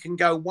 we can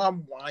go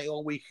one way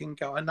or we can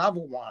go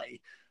another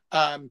way.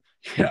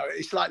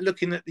 It's like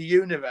looking at the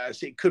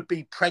universe. It could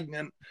be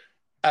pregnant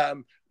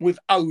with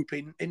hope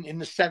in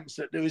the sense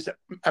that there is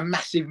a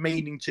massive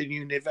meaning to the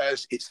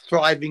universe. It's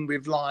thriving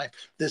with life.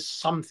 There's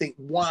something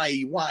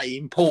way, way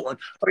important.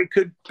 Or it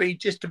could be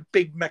just a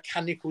big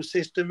mechanical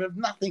system of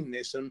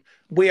nothingness, and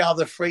we are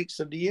the freaks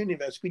of the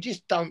universe. We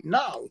just don't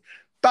know.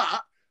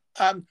 But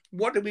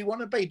what do we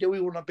want to be? Do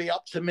we want to be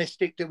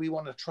optimistic? Do we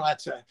want to try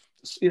to,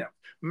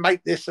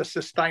 make this a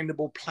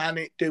sustainable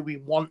planet? Do we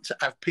want to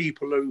have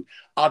people who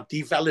are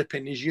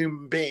developing as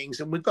human beings?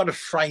 And we've got to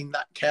frame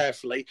that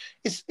carefully.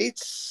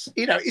 It's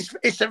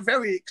a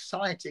very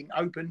exciting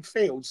open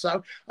field.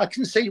 So I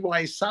can see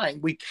why he's saying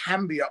we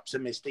can be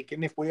optimistic,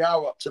 and if we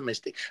are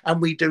optimistic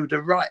and we do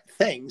the right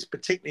things,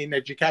 particularly in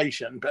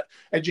education, but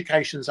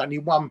education is only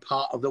one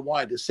part of the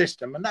wider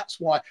system, and that's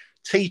why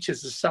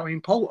teachers are so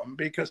important,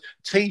 because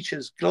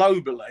teachers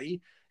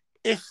globally,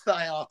 if they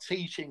are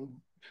teaching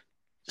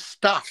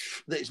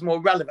stuff that is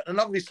more relevant, and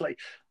obviously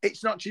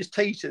it's not just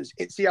teachers,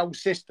 it's the old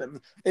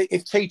system.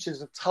 If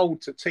teachers are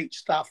told to teach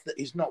stuff that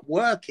is not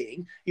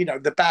working,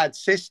 the bad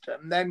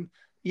system, then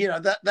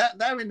that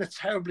they're in a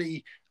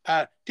terribly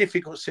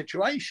difficult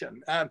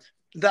situation.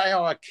 They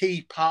are a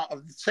key part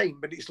of the team,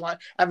 but it's like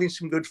having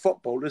some good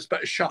footballers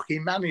but a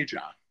shocking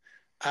manager,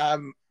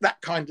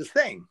 that kind of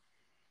thing.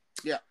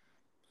 Yeah.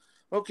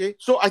 Okay,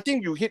 so I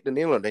think you hit the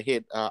nail on the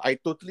head. I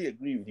totally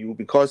agree with you,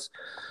 because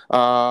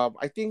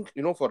I think,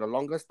 for the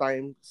longest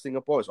time,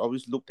 Singapore has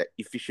always looked at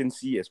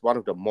efficiency as one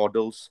of the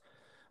models,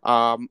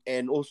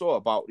 and also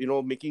about,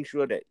 making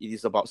sure that it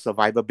is about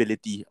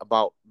survivability,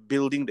 about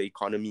building the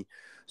economy.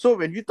 So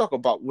when we talk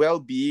about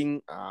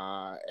well-being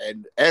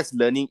and as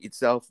learning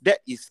itself, that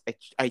is,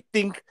 I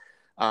think,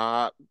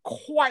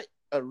 quite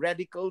a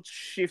radical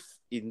shift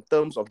in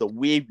terms of the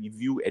way we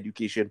view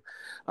education.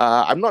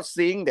 I'm not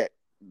saying that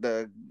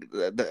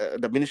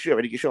the Ministry of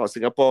Education of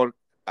Singapore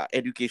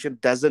education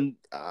doesn't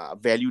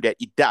value that.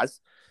 It does,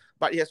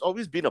 but it has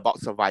always been about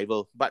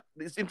survival. But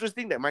it's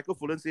interesting that Michael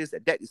Fullan says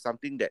that is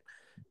something to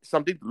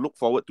look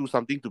forward to,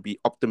 something to be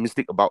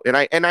optimistic about. And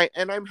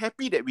I'm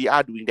happy that we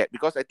are doing that,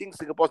 because I think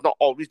Singapore is not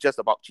always just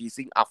about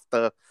chasing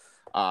after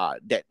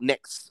that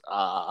next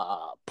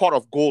pot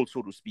of gold,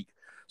 so to speak.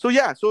 So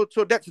yeah, so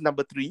that's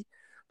number 3.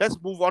 Let's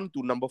move on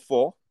to number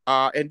 4.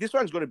 And this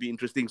one is going to be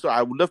interesting. So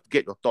I would love to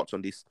get your thoughts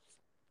on this.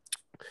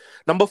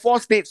 Number 4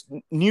 states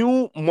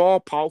new,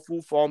 more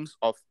powerful forms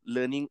of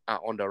learning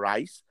are on the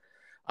rise.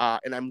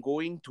 And I'm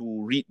going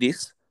to read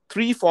this.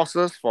 3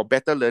 forces for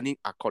better learning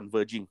are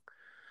converging.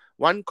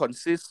 One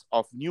consists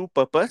of new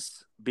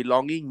purpose,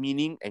 belonging,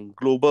 meaning, and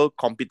global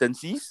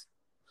competencies.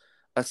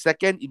 A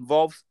second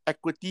involves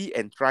equity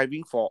and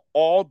thriving for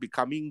all,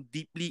 becoming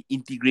deeply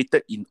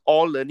integrated in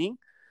all learning.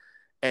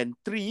 And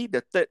 3,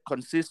 the third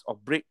consists of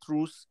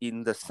breakthroughs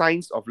in the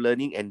science of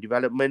learning and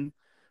development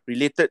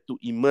related to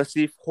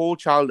immersive whole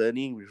child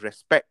learning with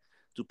respect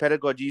to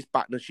pedagogies,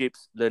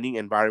 partnerships, learning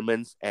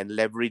environments, and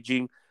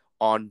leveraging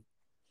on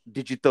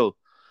digital.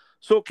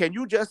 So can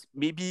you just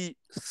maybe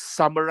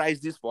summarize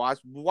this for us?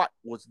 What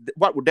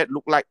would that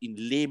look like in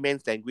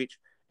layman's language,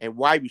 and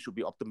why we should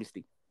be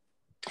optimistic?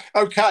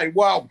 Okay,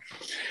 well,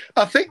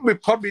 I think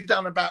we've probably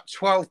done about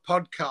 12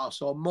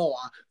 podcasts or more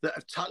that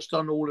have touched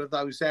on all of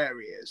those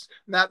areas.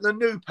 Now, the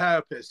new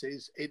purpose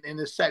is, in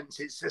a sense,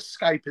 it's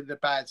escaping the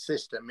bad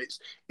system.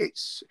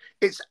 It's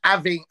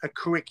having a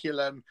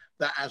curriculum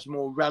that has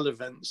more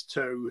relevance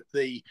to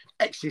the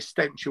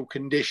existential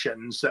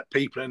conditions that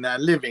people are now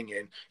living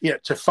in,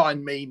 to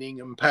find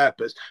meaning and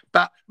purpose.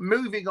 But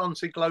moving on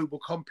to global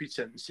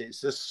competencies,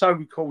 the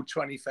so-called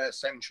 21st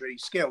century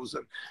skills,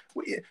 and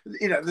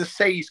the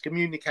C's: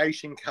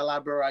 communication,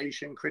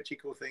 collaboration,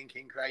 critical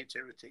thinking,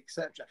 creativity,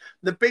 etc.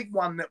 The big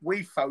one that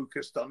we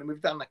focused on, and we've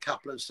done a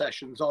couple of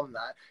sessions on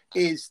that,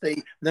 is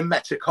the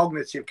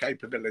metacognitive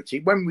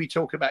capability. When we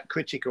talk about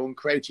critical and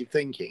creative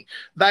thinking,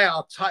 they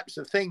are types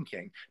of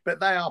thinking, but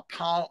they are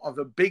part of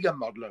a bigger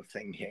model of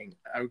thinking,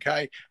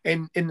 okay?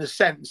 In the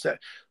sense that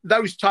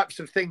those types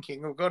of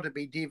thinking have got to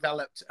be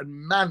developed and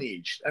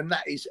managed, and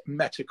that is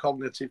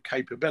metacognitive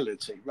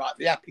capability, right?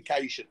 The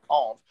application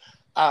of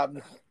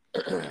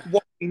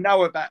what we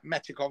know about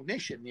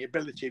metacognition, the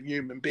ability of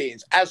human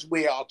beings. As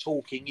we are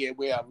talking here,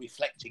 we are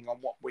reflecting on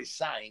what we're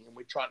saying, and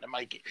we're trying to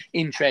make it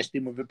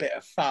interesting with a bit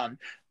of fun,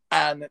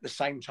 and at the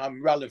same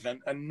time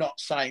relevant, and not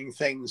saying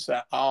things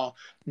that are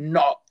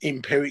not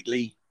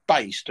empirically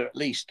based, or at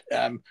least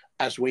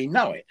as we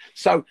know it.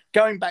 So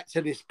going back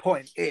to this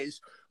point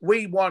is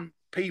we want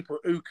people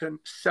who can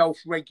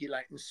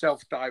self-regulate and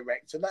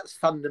self-direct. And that's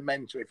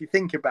fundamental. If you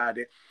think about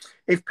it,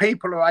 if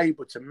people are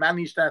able to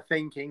manage their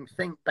thinking,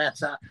 think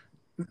better,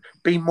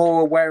 be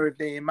more aware of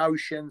the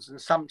emotions and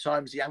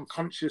sometimes the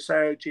unconscious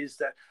urges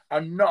that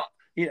are not,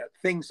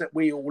 things that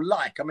we all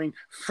like. I mean,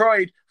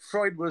 Freud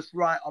was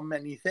right on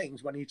many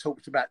things when he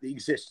talked about the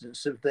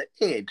existence of the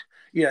id,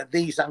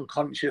 these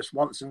unconscious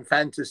wants and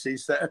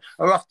fantasies that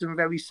are often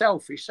very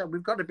selfish. So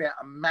we've got to be able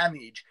to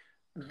manage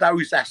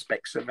those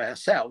aspects of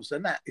ourselves,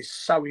 and that is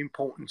so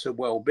important to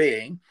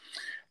well-being.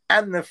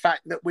 And the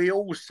fact that we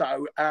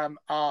also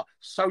are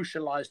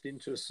socialized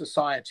into a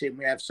society and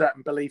we have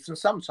certain beliefs, and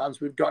sometimes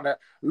we've got to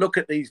look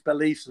at these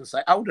beliefs and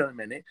say, hold on a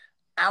minute,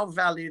 how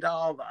valid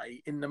are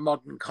they in the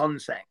modern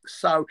context?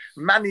 So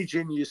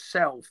managing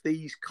yourself,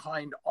 these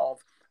kind of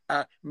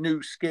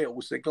new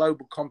skills, the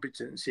global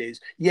competencies.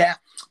 Yeah,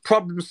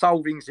 problem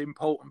solving is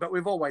important, but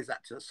we've always had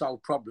to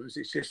solve problems.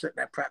 It's just that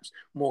they're perhaps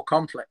more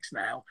complex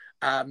now.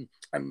 And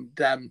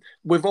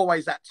we've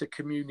always had to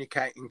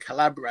communicate and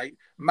collaborate.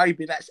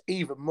 Maybe that's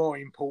even more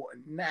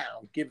important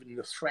now, given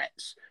the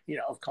threats,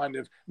 of kind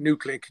of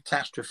nuclear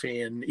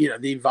catastrophe and,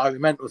 the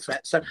environmental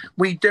threats. So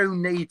we do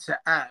need to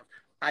have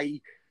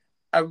a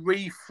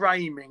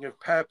reframing of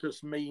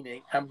purpose,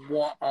 meaning, and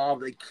what are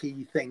the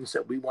key things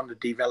that we want to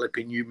develop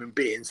in human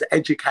beings. The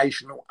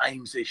educational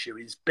aims issue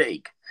is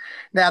big.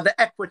 Now, the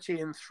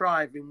equity and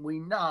thriving, we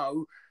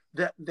know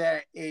that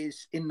there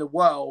is in the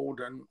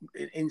world, and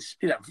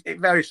it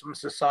varies from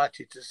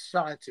society to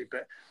society,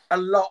 but a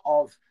lot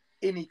of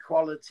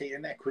inequality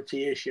and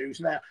equity issues.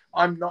 Now,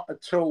 I'm not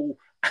at all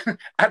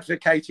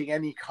advocating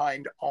any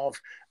kind of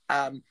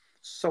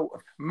sort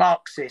of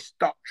Marxist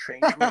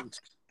doctrine. I mean,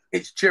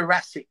 it's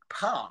Jurassic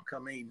Park. I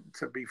mean,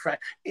 to be frank,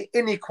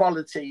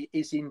 inequality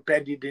is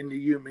embedded in the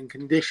human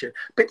condition.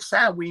 But it's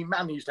how we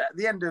manage that. At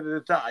the end of the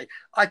day,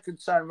 I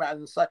could turn around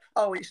and say,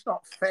 oh, it's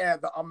not fair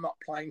that I'm not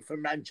playing for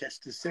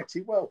Manchester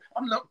City. Well,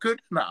 I'm not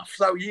good enough.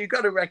 So you've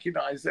got to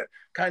recognise that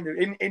kind of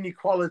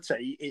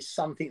inequality is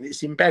something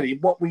that's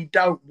embedded. What we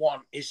don't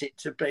want is it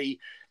to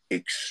be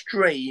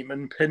extreme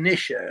and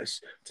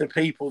pernicious to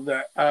people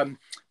that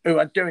who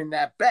are doing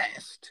their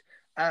best,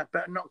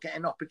 but not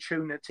getting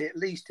opportunity, at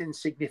least in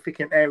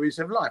significant areas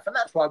of life. And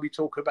that's why we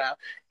talk about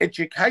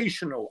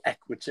educational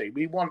equity.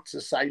 We want to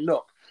say,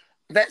 look,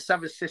 let's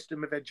have a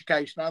system of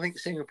education. I think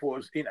Singapore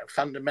is,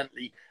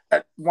 fundamentally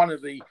one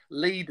of the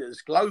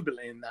leaders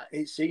globally in that.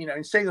 It's,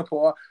 in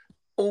Singapore,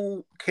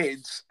 all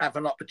kids have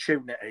an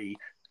opportunity,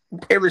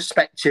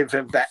 irrespective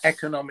of their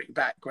economic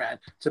background,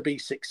 to be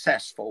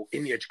successful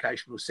in the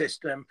educational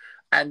system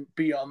and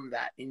beyond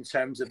that in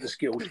terms of the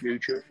skills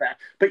future of that.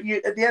 But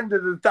at the end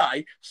of the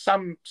day,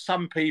 some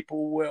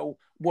people will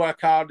work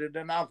harder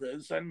than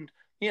others, and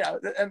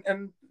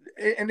and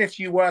if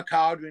you work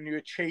harder and you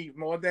achieve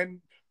more,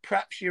 then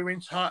perhaps you're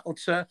entitled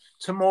to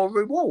more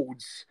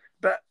rewards.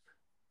 But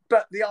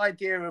the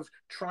idea of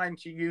trying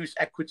to use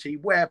equity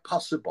where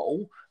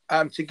possible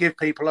to give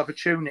people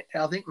opportunity,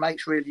 I think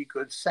makes really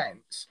good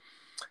sense.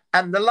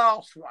 And the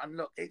last one,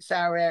 look, it's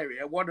our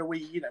area. What do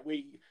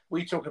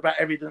we talk about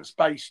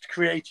evidence-based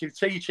creative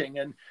teaching,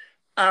 and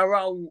our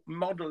whole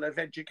model of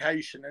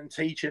education and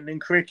teaching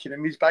and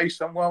curriculum is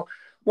based on, well,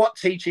 what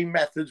teaching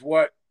methods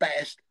work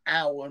best,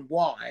 how and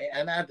why,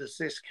 and how does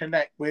this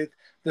connect with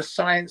the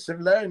science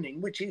of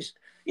learning, which is,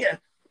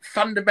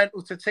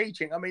 fundamental to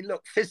teaching. I mean,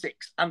 look,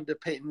 physics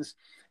underpins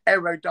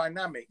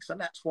aerodynamics,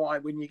 and that's why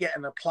when you get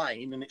in a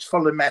plane and it's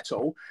full of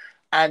metal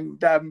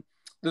and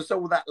there's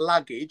all that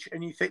luggage,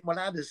 and you think, well,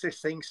 how does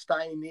this thing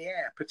stay in the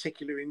air,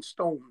 particularly in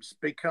storms?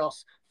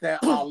 Because there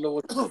are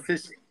laws of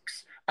physics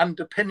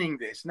underpinning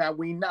this. Now,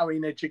 we know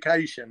in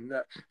education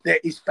that there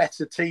is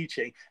better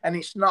teaching, and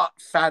it's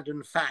not fad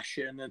and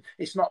fashion, and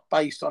it's not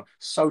based on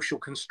social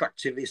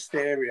constructivist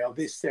theory or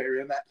this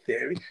theory and that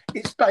theory.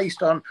 It's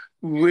based on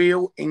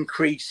real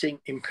increasing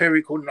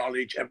empirical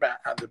knowledge about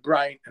how the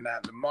brain and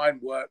how the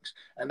mind works,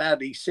 and how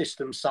these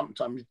systems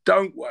sometimes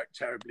don't work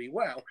terribly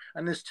well.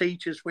 And as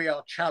teachers, we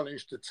are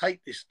challenged to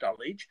take this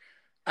knowledge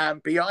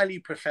and be highly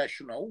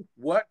professional,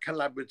 work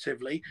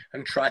collaboratively,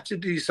 and try to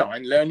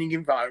design learning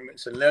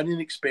environments and learning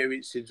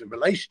experiences and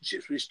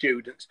relationships with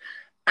students,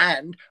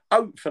 and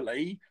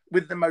hopefully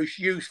with the most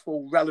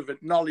useful,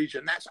 relevant knowledge.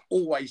 And that's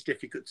always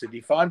difficult to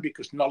define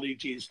because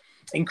knowledge is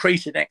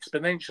increasing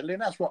exponentially,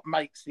 and that's what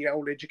makes the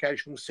whole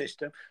educational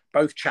system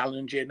both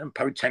challenging and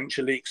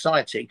potentially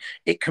exciting.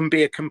 It can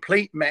be a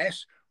complete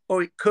mess,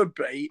 or it could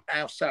be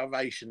our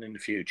salvation in the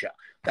future.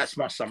 That's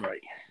my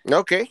summary.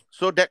 Okay,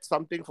 so that's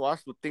something for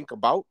us to think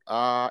about.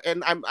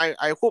 And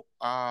I hope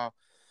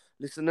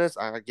listeners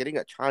are getting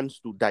a chance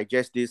to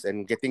digest this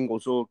and getting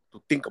also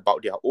to think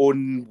about their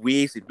own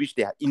ways in which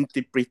they are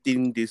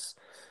interpreting these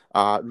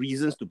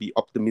reasons to be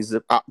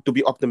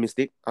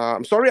optimistic.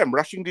 I'm sorry I'm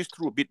rushing this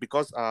through a bit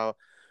because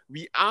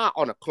we are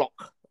on a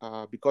clock.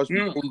 Because we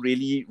don't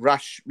really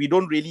rush. We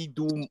don't really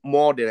do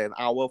more than an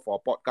hour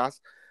for a podcast.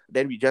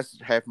 Then we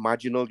just have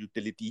marginal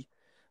utility.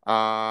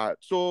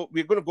 So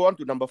we're going to go on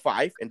to number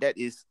 5, and that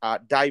is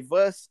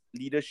diverse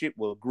leadership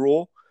will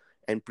grow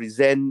and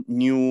present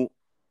new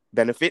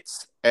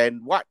benefits.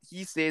 And what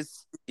he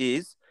says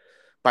is,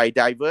 by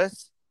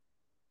diverse,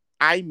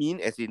 I mean,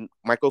 as in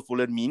Michael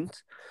Fullan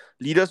means,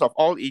 leaders of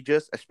all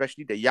ages,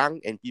 especially the young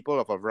and people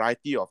of a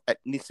variety of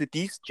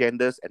ethnicities,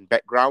 genders, and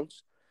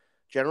backgrounds.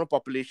 General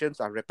populations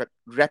are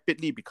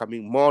rapidly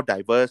becoming more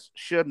diverse.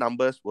 Sheer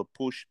numbers will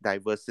push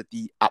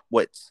diversity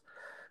upwards.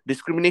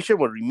 Discrimination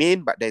will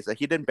remain, but there's a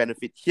hidden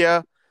benefit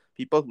here.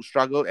 People who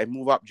struggle and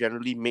move up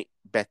generally make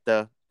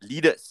better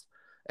leaders.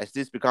 As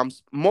this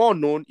becomes more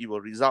known, it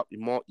will result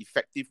in more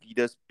effective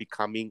leaders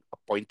becoming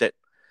appointed.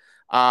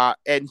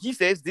 And he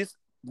says this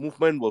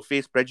movement will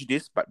face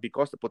prejudice, but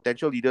because the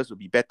potential leaders will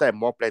be better and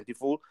more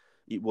plentiful,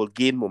 it will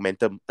gain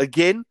momentum.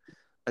 Again,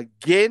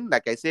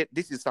 like I said,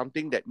 this is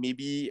something that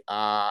maybe,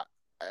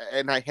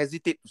 and I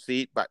hesitate to say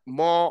it, but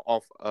more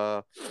of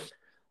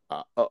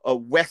a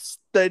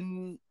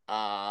Western,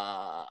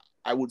 I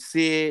would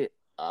say,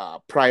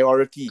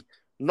 priority,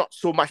 not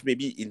so much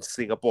maybe in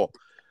Singapore.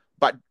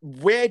 But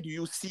where do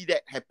you see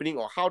that happening,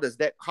 or how is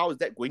that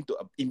going to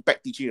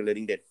impact teaching and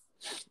learning then?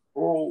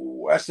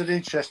 Oh, that's an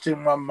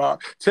interesting one,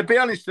 Mark. To be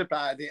honest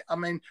about it, I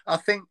mean, I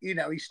think,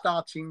 he's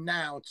starting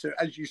now to,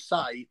 as you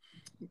say,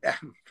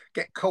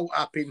 get caught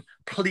up in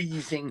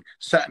pleasing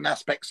certain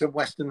aspects of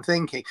Western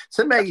thinking.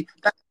 To me,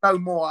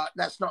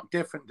 that's not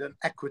different than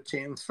equity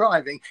and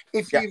thriving.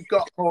 If you've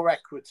got more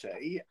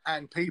equity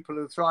and people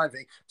are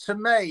thriving, to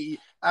me,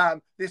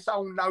 this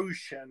whole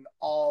notion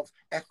of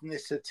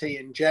ethnicity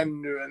and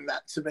gender and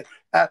that,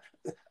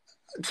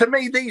 to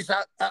me, these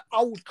are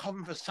old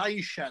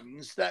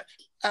conversations that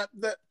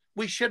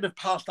we should have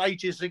passed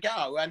ages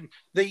ago. And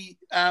the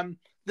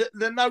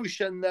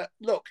notion that,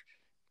 look,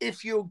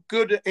 if you're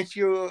good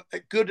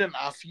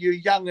enough, you're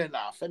young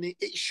enough, and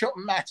it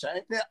shouldn't matter.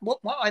 What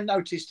I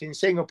noticed in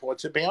Singapore,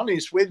 to be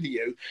honest with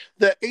you,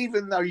 that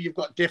even though you've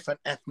got different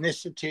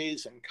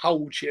ethnicities and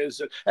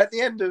cultures, at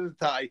the end of the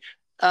day,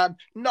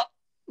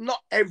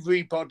 not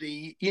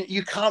everybody,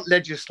 you can't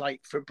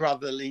legislate for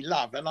brotherly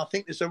love. And I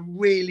think there's a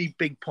really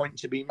big point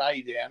to be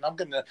made here. And I'm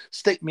going to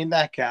stick my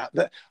neck out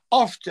that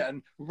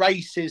often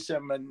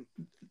racism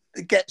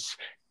gets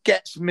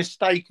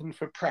mistaken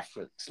for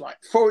preference. Like,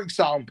 for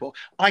example,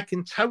 I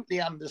can totally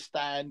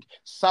understand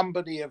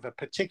somebody of a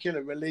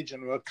particular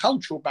religion or a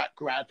cultural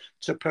background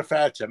to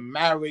prefer to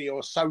marry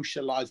or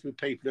socialize with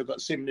people who've got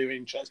similar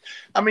interests.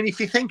 I mean, if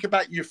you think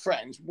about your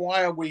friends,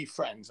 why are we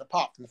friends?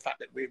 Apart from the fact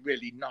that we're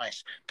really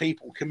nice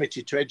people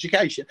committed to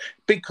education,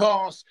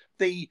 because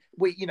we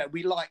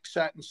like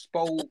certain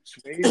sports,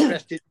 we're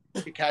interested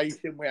in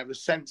education, we have a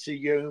sense of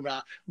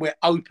humour, we're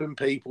open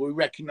people, we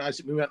recognise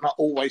that we might not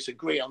always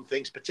agree on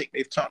things,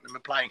 particularly if Tottenham are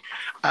playing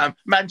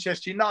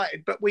Manchester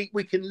United, but we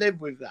can live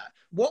with that.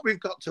 What we've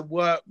got to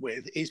work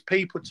with is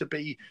people to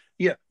be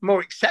more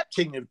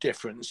accepting of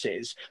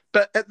differences,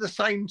 but at the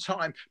same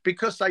time,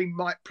 because they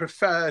might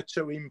prefer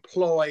to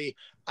employ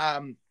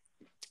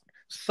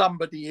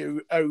somebody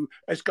who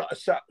has got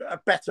a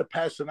better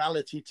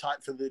personality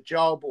type for the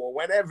job or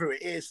whatever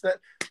it is, that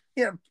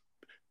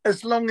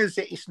as long as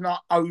it's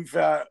not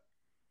over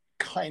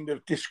kind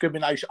of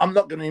discrimination. I'm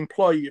not going to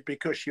employ you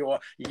because you're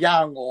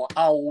young or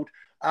old,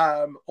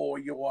 or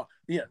you're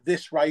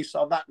this race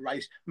or that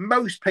race.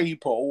 Most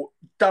people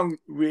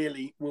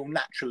will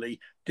naturally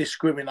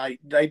discriminate.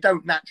 They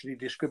don't naturally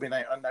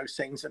discriminate on those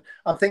things. And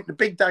I think the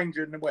big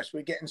danger in the West,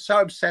 we're getting so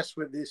obsessed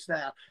with this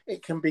now,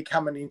 it can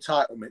become an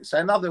entitlement. So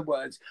in other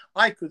words,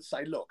 I could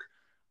say, look,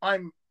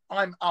 I'm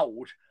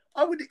old.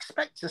 I would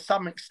expect to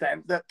some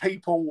extent that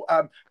people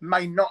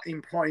may not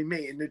employ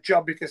me in the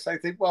job because they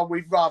think, well,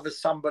 we'd rather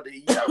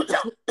somebody,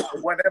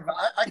 or whatever.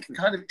 I can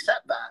kind of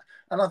accept that.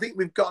 And I think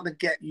we've got to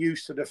get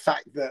used to the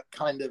fact that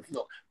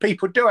look,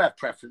 people do have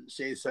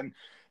preferences. And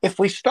if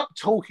we stop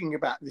talking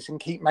about this and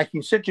keep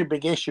making such a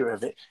big issue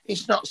of it,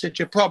 it's not such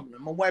a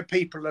problem. And where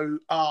people who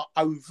are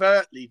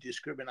overtly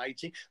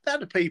discriminating, they're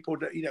the people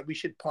that, we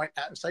should point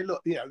out and say,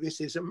 look,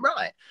 this isn't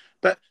right.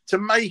 But to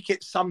make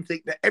it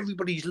something that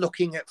everybody's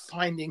looking at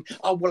finding,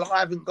 oh, well, I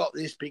haven't got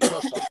this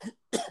because of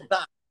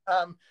that.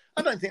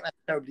 I don't think that's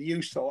terribly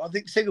useful. I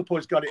think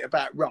Singapore's got it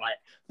about right.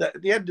 That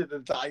at the end of the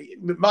day,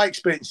 my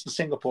experience in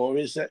Singapore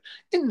is that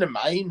in the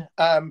main,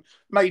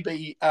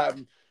 maybe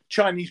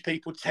Chinese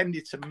people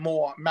tended to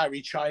more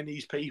marry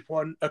Chinese people,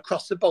 and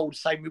across the board,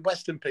 same with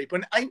Western people.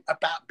 And it ain't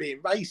about being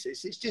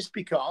racist. It's just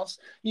because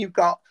you've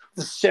got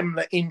the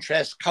similar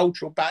interests,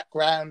 cultural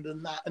background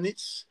and that. And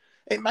it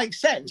makes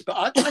sense. But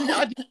I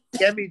didn't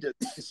see evidence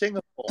in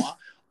Singapore,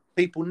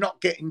 people not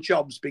getting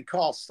jobs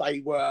because they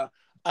were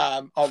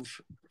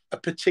of a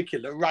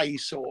particular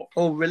race or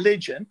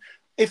religion.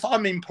 If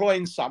I'm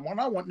employing someone,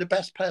 I want the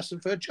best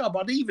person for a job.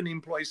 I'd even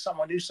employ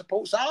someone who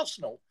supports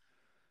Arsenal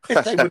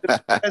if they were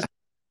the best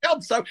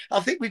job. So I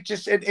think we've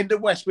just, in the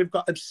West, we've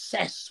got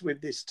obsessed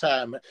with this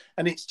term,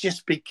 and it's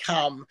just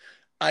become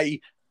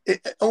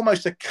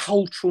almost a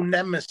cultural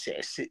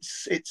nemesis.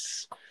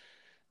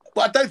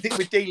 Well, I don't think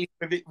we're dealing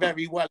with it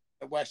very well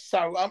in the West.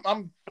 So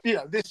I'm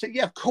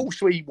of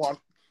course we want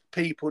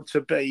people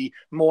to be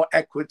more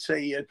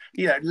equity, and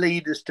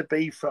leaders to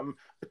be from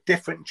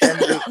different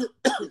genders.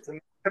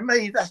 And for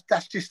me,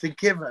 that's just a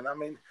given. I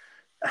mean,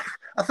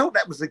 I thought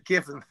that was a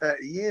given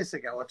 30 years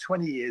ago or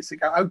 20 years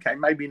ago. Okay,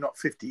 maybe not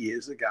 50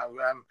 years ago.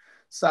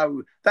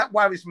 So that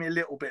worries me a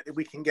little bit, that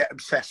we can get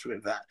obsessed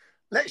with that.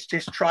 Let's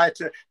just try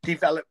to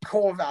develop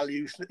core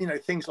values,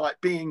 things like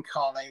being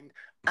kind,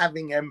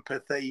 having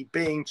empathy,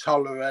 being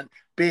tolerant,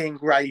 being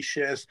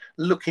gracious,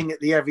 looking at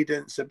the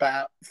evidence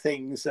about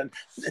things. And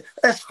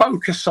let's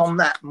focus on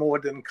that more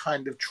than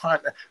kind of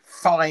trying to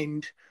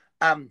find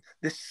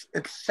this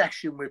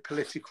obsession with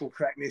political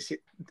correctness.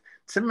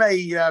 To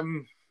me, I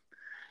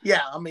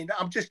mean,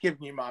 I'm just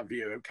giving you my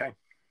view, okay?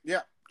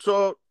 Yeah.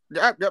 So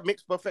that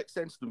makes perfect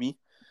sense to me.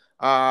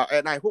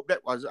 And I hope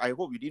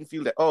you didn't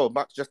feel that, oh,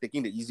 Mark's just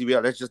taking the easy way,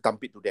 let's just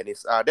dump it to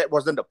Dennis. That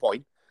wasn't the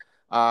point.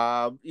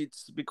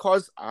 It's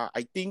because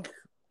I think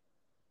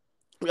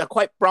we are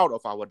quite proud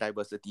of our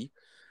diversity.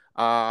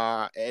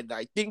 And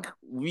I think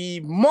we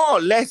more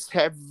or less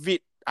have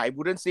it. I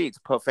wouldn't say it's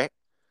perfect,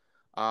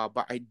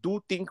 but I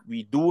do think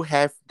we do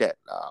have that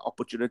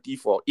opportunity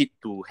for it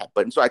to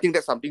happen. So I think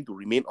that's something to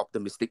remain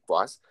optimistic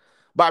for us.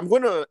 But I'm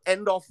going to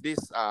end off this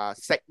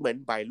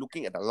segment by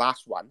looking at the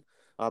last one.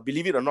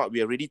 Believe it or not,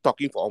 we're already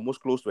talking for almost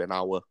close to an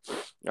hour.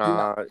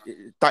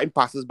 Time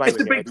passes by.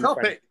 It's a big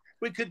topic.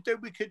 We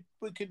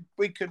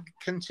could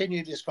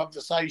continue this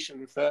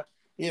conversation for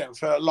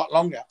a lot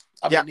longer.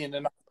 I mean, in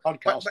another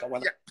podcast.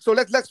 So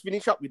let's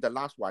finish up with the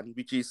last one,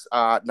 which is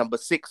number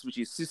 6, which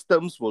is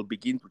systems will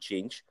begin to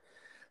change.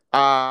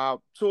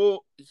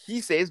 So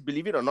he says,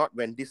 believe it or not,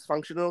 when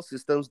dysfunctional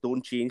systems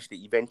don't change, they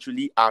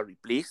eventually are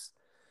replaced.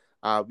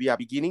 We are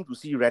beginning to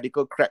see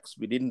radical cracks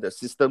within the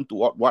system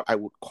toward what I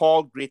would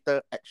call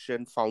greater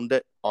action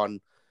founded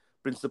on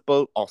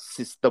principle of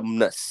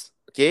systemness.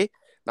 Okay.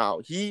 Now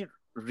he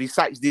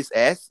defines this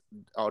as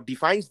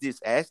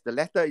the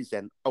latter is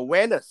an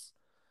awareness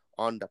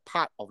on the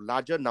part of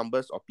larger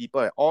numbers of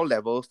people at all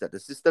levels that the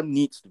system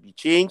needs to be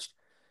changed,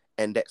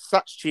 and that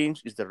such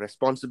change is the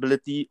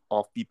responsibility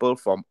of people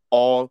from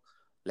all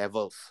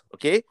levels.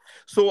 Okay.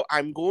 So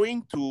I'm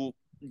going to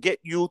get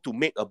you to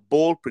make a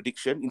bold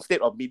prediction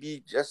instead of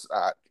maybe just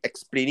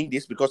explaining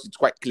this, because it's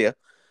quite clear.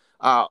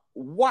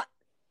 What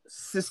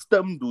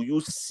system do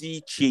you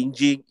see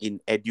changing in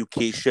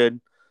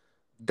education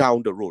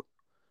down the road?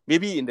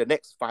 Maybe in the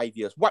next 5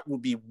 years, what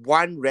would be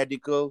one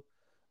radical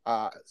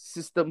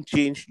system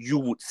change you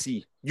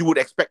would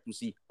expect to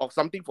see, or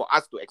something for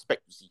us to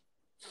expect to see?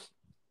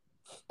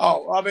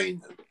 Oh, I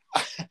mean,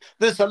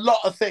 there's a lot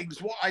of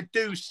things. What I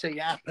do see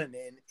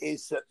happening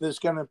is that there's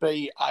going to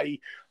be a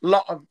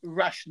lot of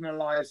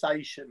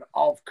rationalization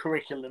of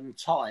curriculum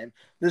time.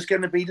 There's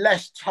going to be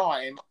less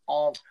time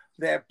of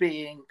there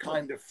being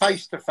kind of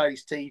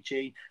face-to-face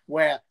teaching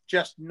where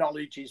just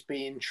knowledge is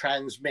being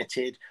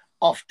transmitted,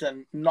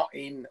 often not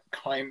in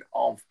kind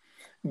of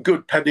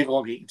good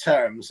pedagogic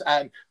terms.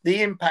 And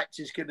the impact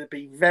is going to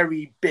be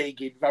very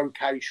big in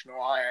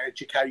vocational higher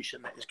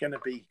education. That is going to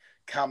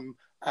become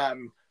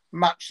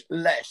much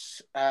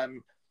less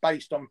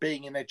based on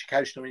being in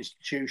educational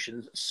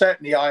institutions.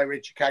 Certainly higher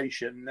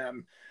education,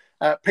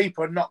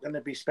 people are not going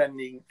to be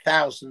spending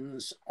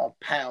thousands of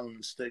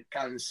pounds to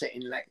go and sit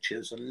in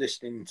lectures and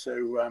listening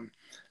to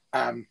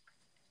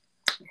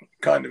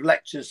kind of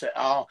lectures that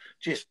are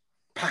just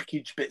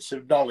packaged bits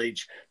of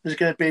knowledge. There's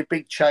going to be a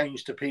big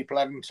change to people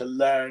having to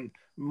learn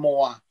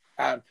more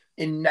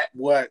in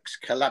networks,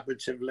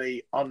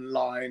 collaboratively,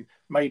 online.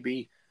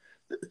 Maybe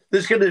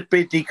there's going to be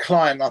a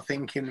decline, I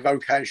think, in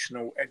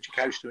vocational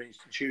educational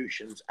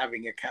institutions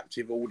having a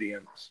captive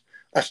audience.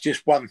 That's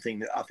just one thing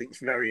that I think is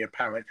very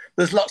apparent.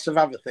 There's lots of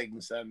other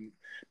things,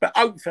 but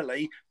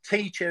hopefully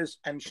teachers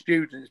and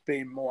students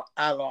being more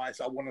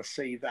allies, I want to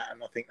see that,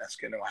 and I think that's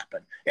going to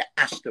happen. It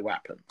has to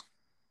happen.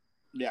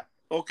 Yeah.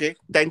 Okay.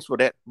 Thanks for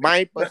that.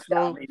 My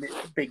personal...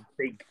 it's a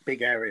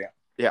big area.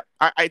 Yeah.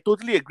 I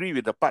totally agree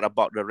with the part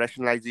about the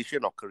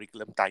rationalization of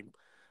curriculum time.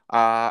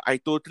 I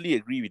totally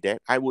agree with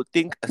that. I would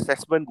think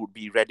assessment would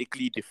be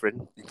radically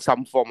different in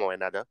some form or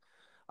another.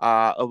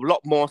 A lot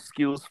more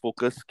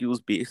skills-focused,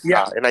 skills-based.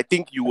 Yeah. And I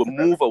think you will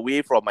move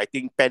away from,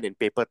 pen and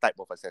paper type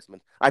of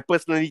assessment. I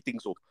personally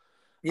think so.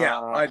 Yeah,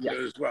 I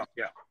do as well.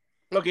 Yeah.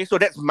 Okay, so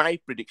that's my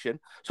prediction.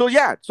 So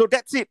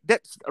that's it.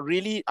 That's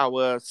really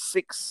our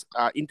 6th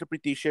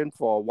interpretation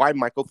for why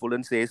Michael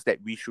Fullan says that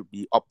we should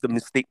be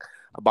optimistic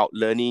about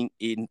learning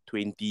in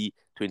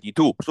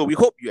 2022. So we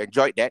hope you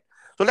enjoyed that.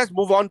 So let's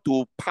move on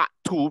to part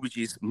 2, which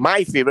is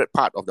my favorite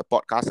part of the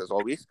podcast, as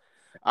always.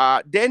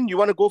 Dan, you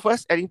want to go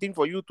first? Anything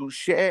for you to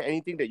share?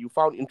 Anything that you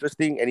found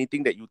interesting?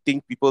 Anything that you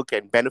think people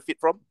can benefit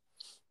from?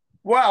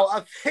 Well,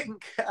 I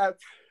think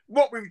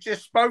what we've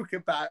just spoke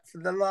about for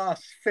the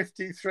last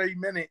 53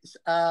 minutes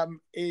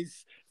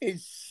is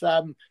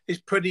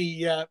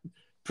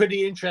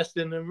pretty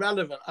interesting and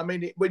relevant. I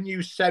mean, when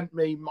you sent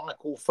me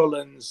Michael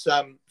Fullan's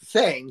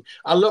thing,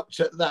 I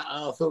looked at that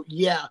and I thought,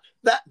 yeah,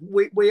 that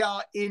we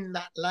are in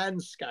that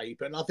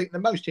landscape. And I think the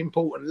most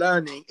important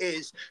learning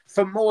is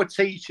for more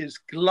teachers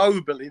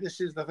globally.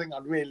 This is the thing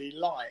I'd really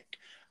like.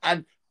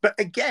 And But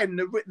again,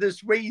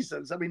 there's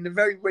reasons. I mean, the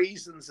very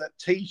reasons that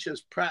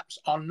teachers perhaps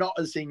are not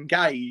as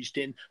engaged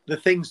in the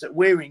things that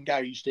we're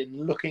engaged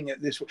in, looking at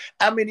this.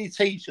 How many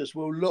teachers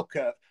will look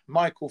at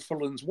Michael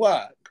Fullan's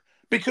work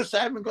because they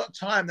haven't got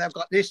time? They've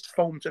got this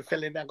form to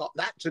fill in, they've got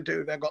that to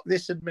do, they've got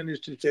this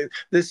administrative,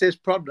 this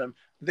problem.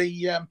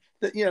 The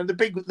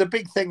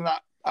big thing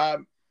that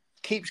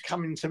keeps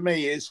coming to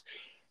me is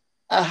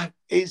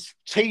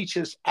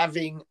teachers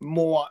having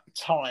more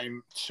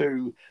time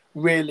to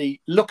really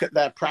look at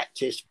their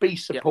practice, be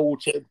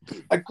supported,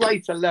 a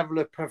greater level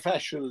of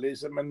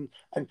professionalism,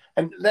 and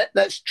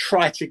let's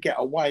try to get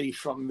away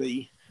from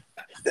the.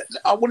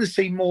 I want to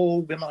see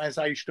more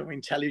organisational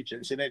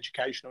intelligence in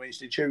educational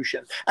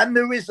institutions, and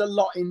there is a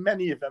lot in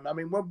many of them. I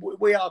mean, when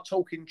we are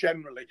talking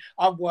generally,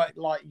 I've worked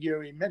like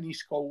you in many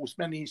schools,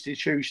 many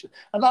institutions,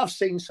 and I've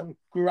seen some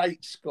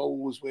great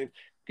schools with,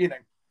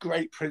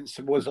 great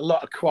principals, a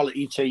lot of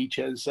quality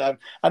teachers, and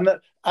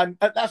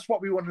that's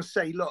what we want to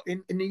see. Look,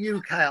 in the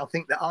UK, I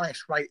think the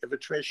highest rate of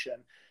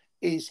attrition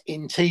is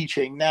in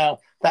teaching. Now,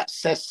 that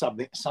says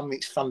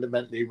something's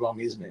fundamentally wrong,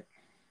 isn't it?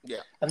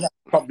 Yeah. And that's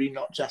probably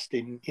not just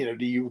in,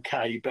 the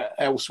UK, but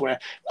elsewhere.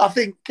 I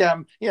think,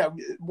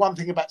 one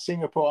thing about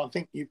Singapore, I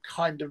think you've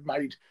kind of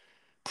made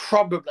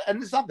probably,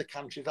 and there's other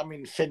countries, I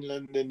mean,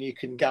 Finland, and you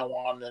can go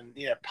on, and,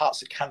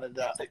 parts of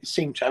Canada that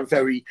seem to have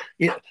there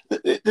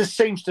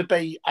seems to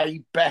be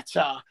a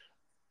better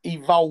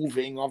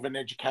evolving of an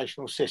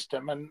educational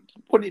system. And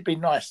wouldn't it be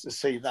nice to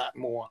see that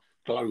more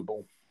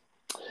global?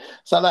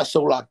 So that's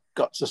all I've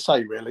got to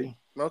say, really.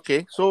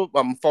 Okay. So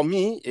for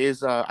me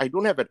is I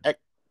don't have an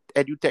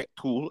edutech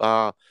tool.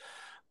 To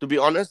be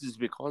honest, is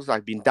because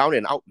I've been down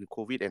and out with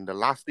COVID, and the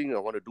last thing I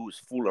want to do is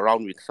fool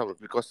around with some,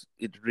 because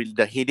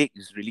the headache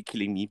is really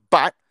killing me.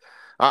 But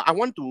I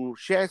want to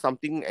share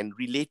something and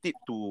relate it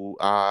to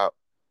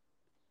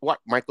what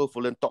Michael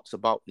Fullan talks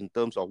about in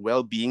terms of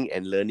well-being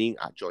and learning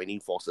are joining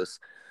forces.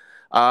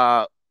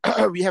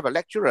 We have a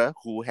lecturer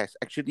who has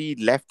actually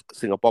left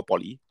Singapore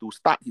Poly to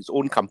start his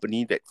own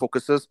company that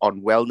focuses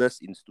on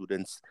wellness in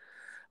students.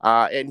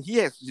 And he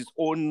has his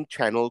own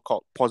channel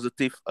called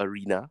Positive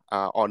Arena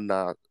on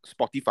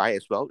Spotify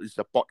as well. It's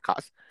a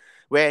podcast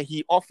where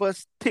he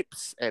offers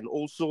tips and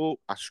also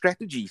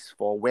strategies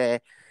for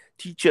where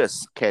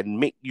teachers can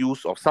make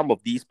use of some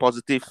of these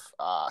positive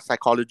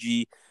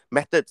psychology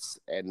methods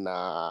and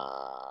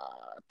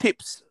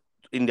tips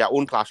in their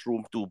own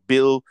classroom to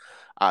build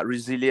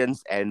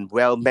resilience and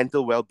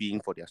mental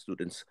well-being for their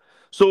students.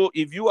 So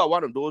if you are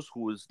one of those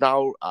who is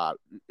now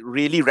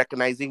really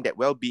recognizing that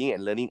well-being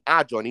and learning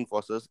are joining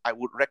forces, I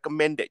would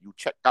recommend that you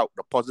check out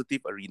the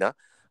Positive Arena.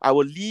 I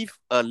will leave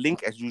a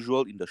link as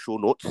usual in the show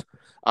notes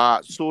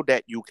so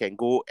that you can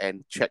go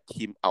and check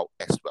him out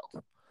as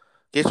well.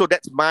 Okay, so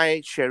that's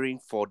my sharing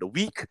for the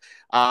week.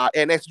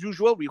 And as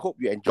usual, we hope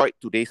you enjoyed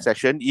today's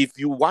session. If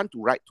you want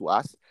to write to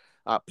us,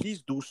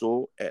 please do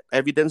so at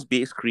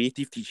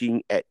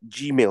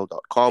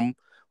evidence-based-creative-teaching@gmail.com.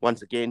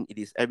 Once again, it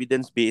is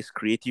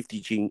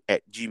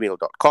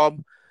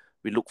evidence-based-creative-teaching@gmail.com.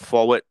 We look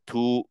forward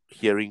to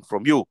hearing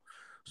from you.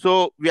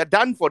 So we are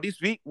done for this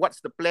week.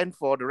 What's the plan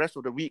for the rest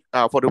of the week,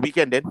 for the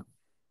weekend then?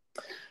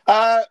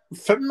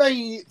 For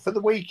me, for the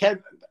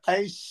weekend,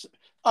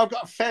 I've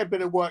got a fair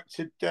bit of work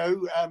to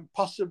do,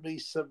 possibly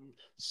some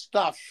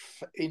stuff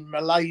in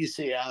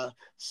Malaysia.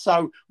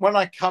 So when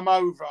I come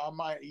over,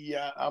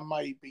 I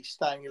may be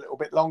staying a little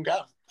bit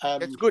longer.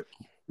 That's good.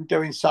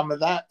 Doing some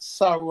of that.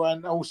 So,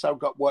 and also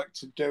got work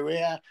to do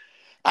here.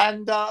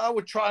 And I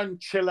would try and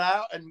chill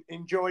out and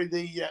enjoy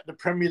the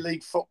Premier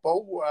League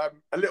football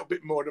a little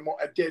bit more than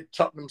what I did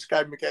Tottenham's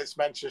game against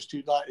Manchester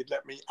United,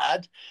 let me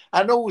add.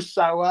 And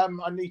also, I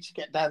need to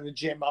get down to the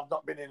gym. I've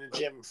not been in the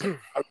gym for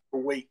over a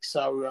week,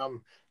 so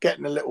I'm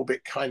getting a little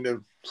bit kind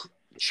of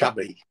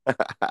chubby.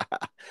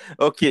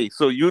 Okay,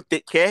 so you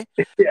take care.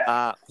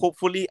 Yeah.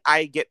 Hopefully,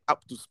 I get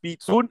up to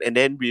speed soon, and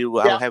then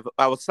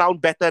I'll sound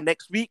better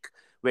next week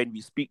when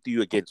we speak to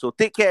you again. So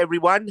take care,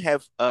 everyone.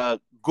 Have a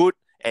good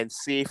and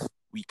safe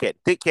weekend.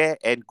 Take care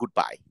and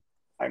goodbye.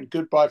 And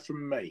goodbye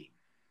from me.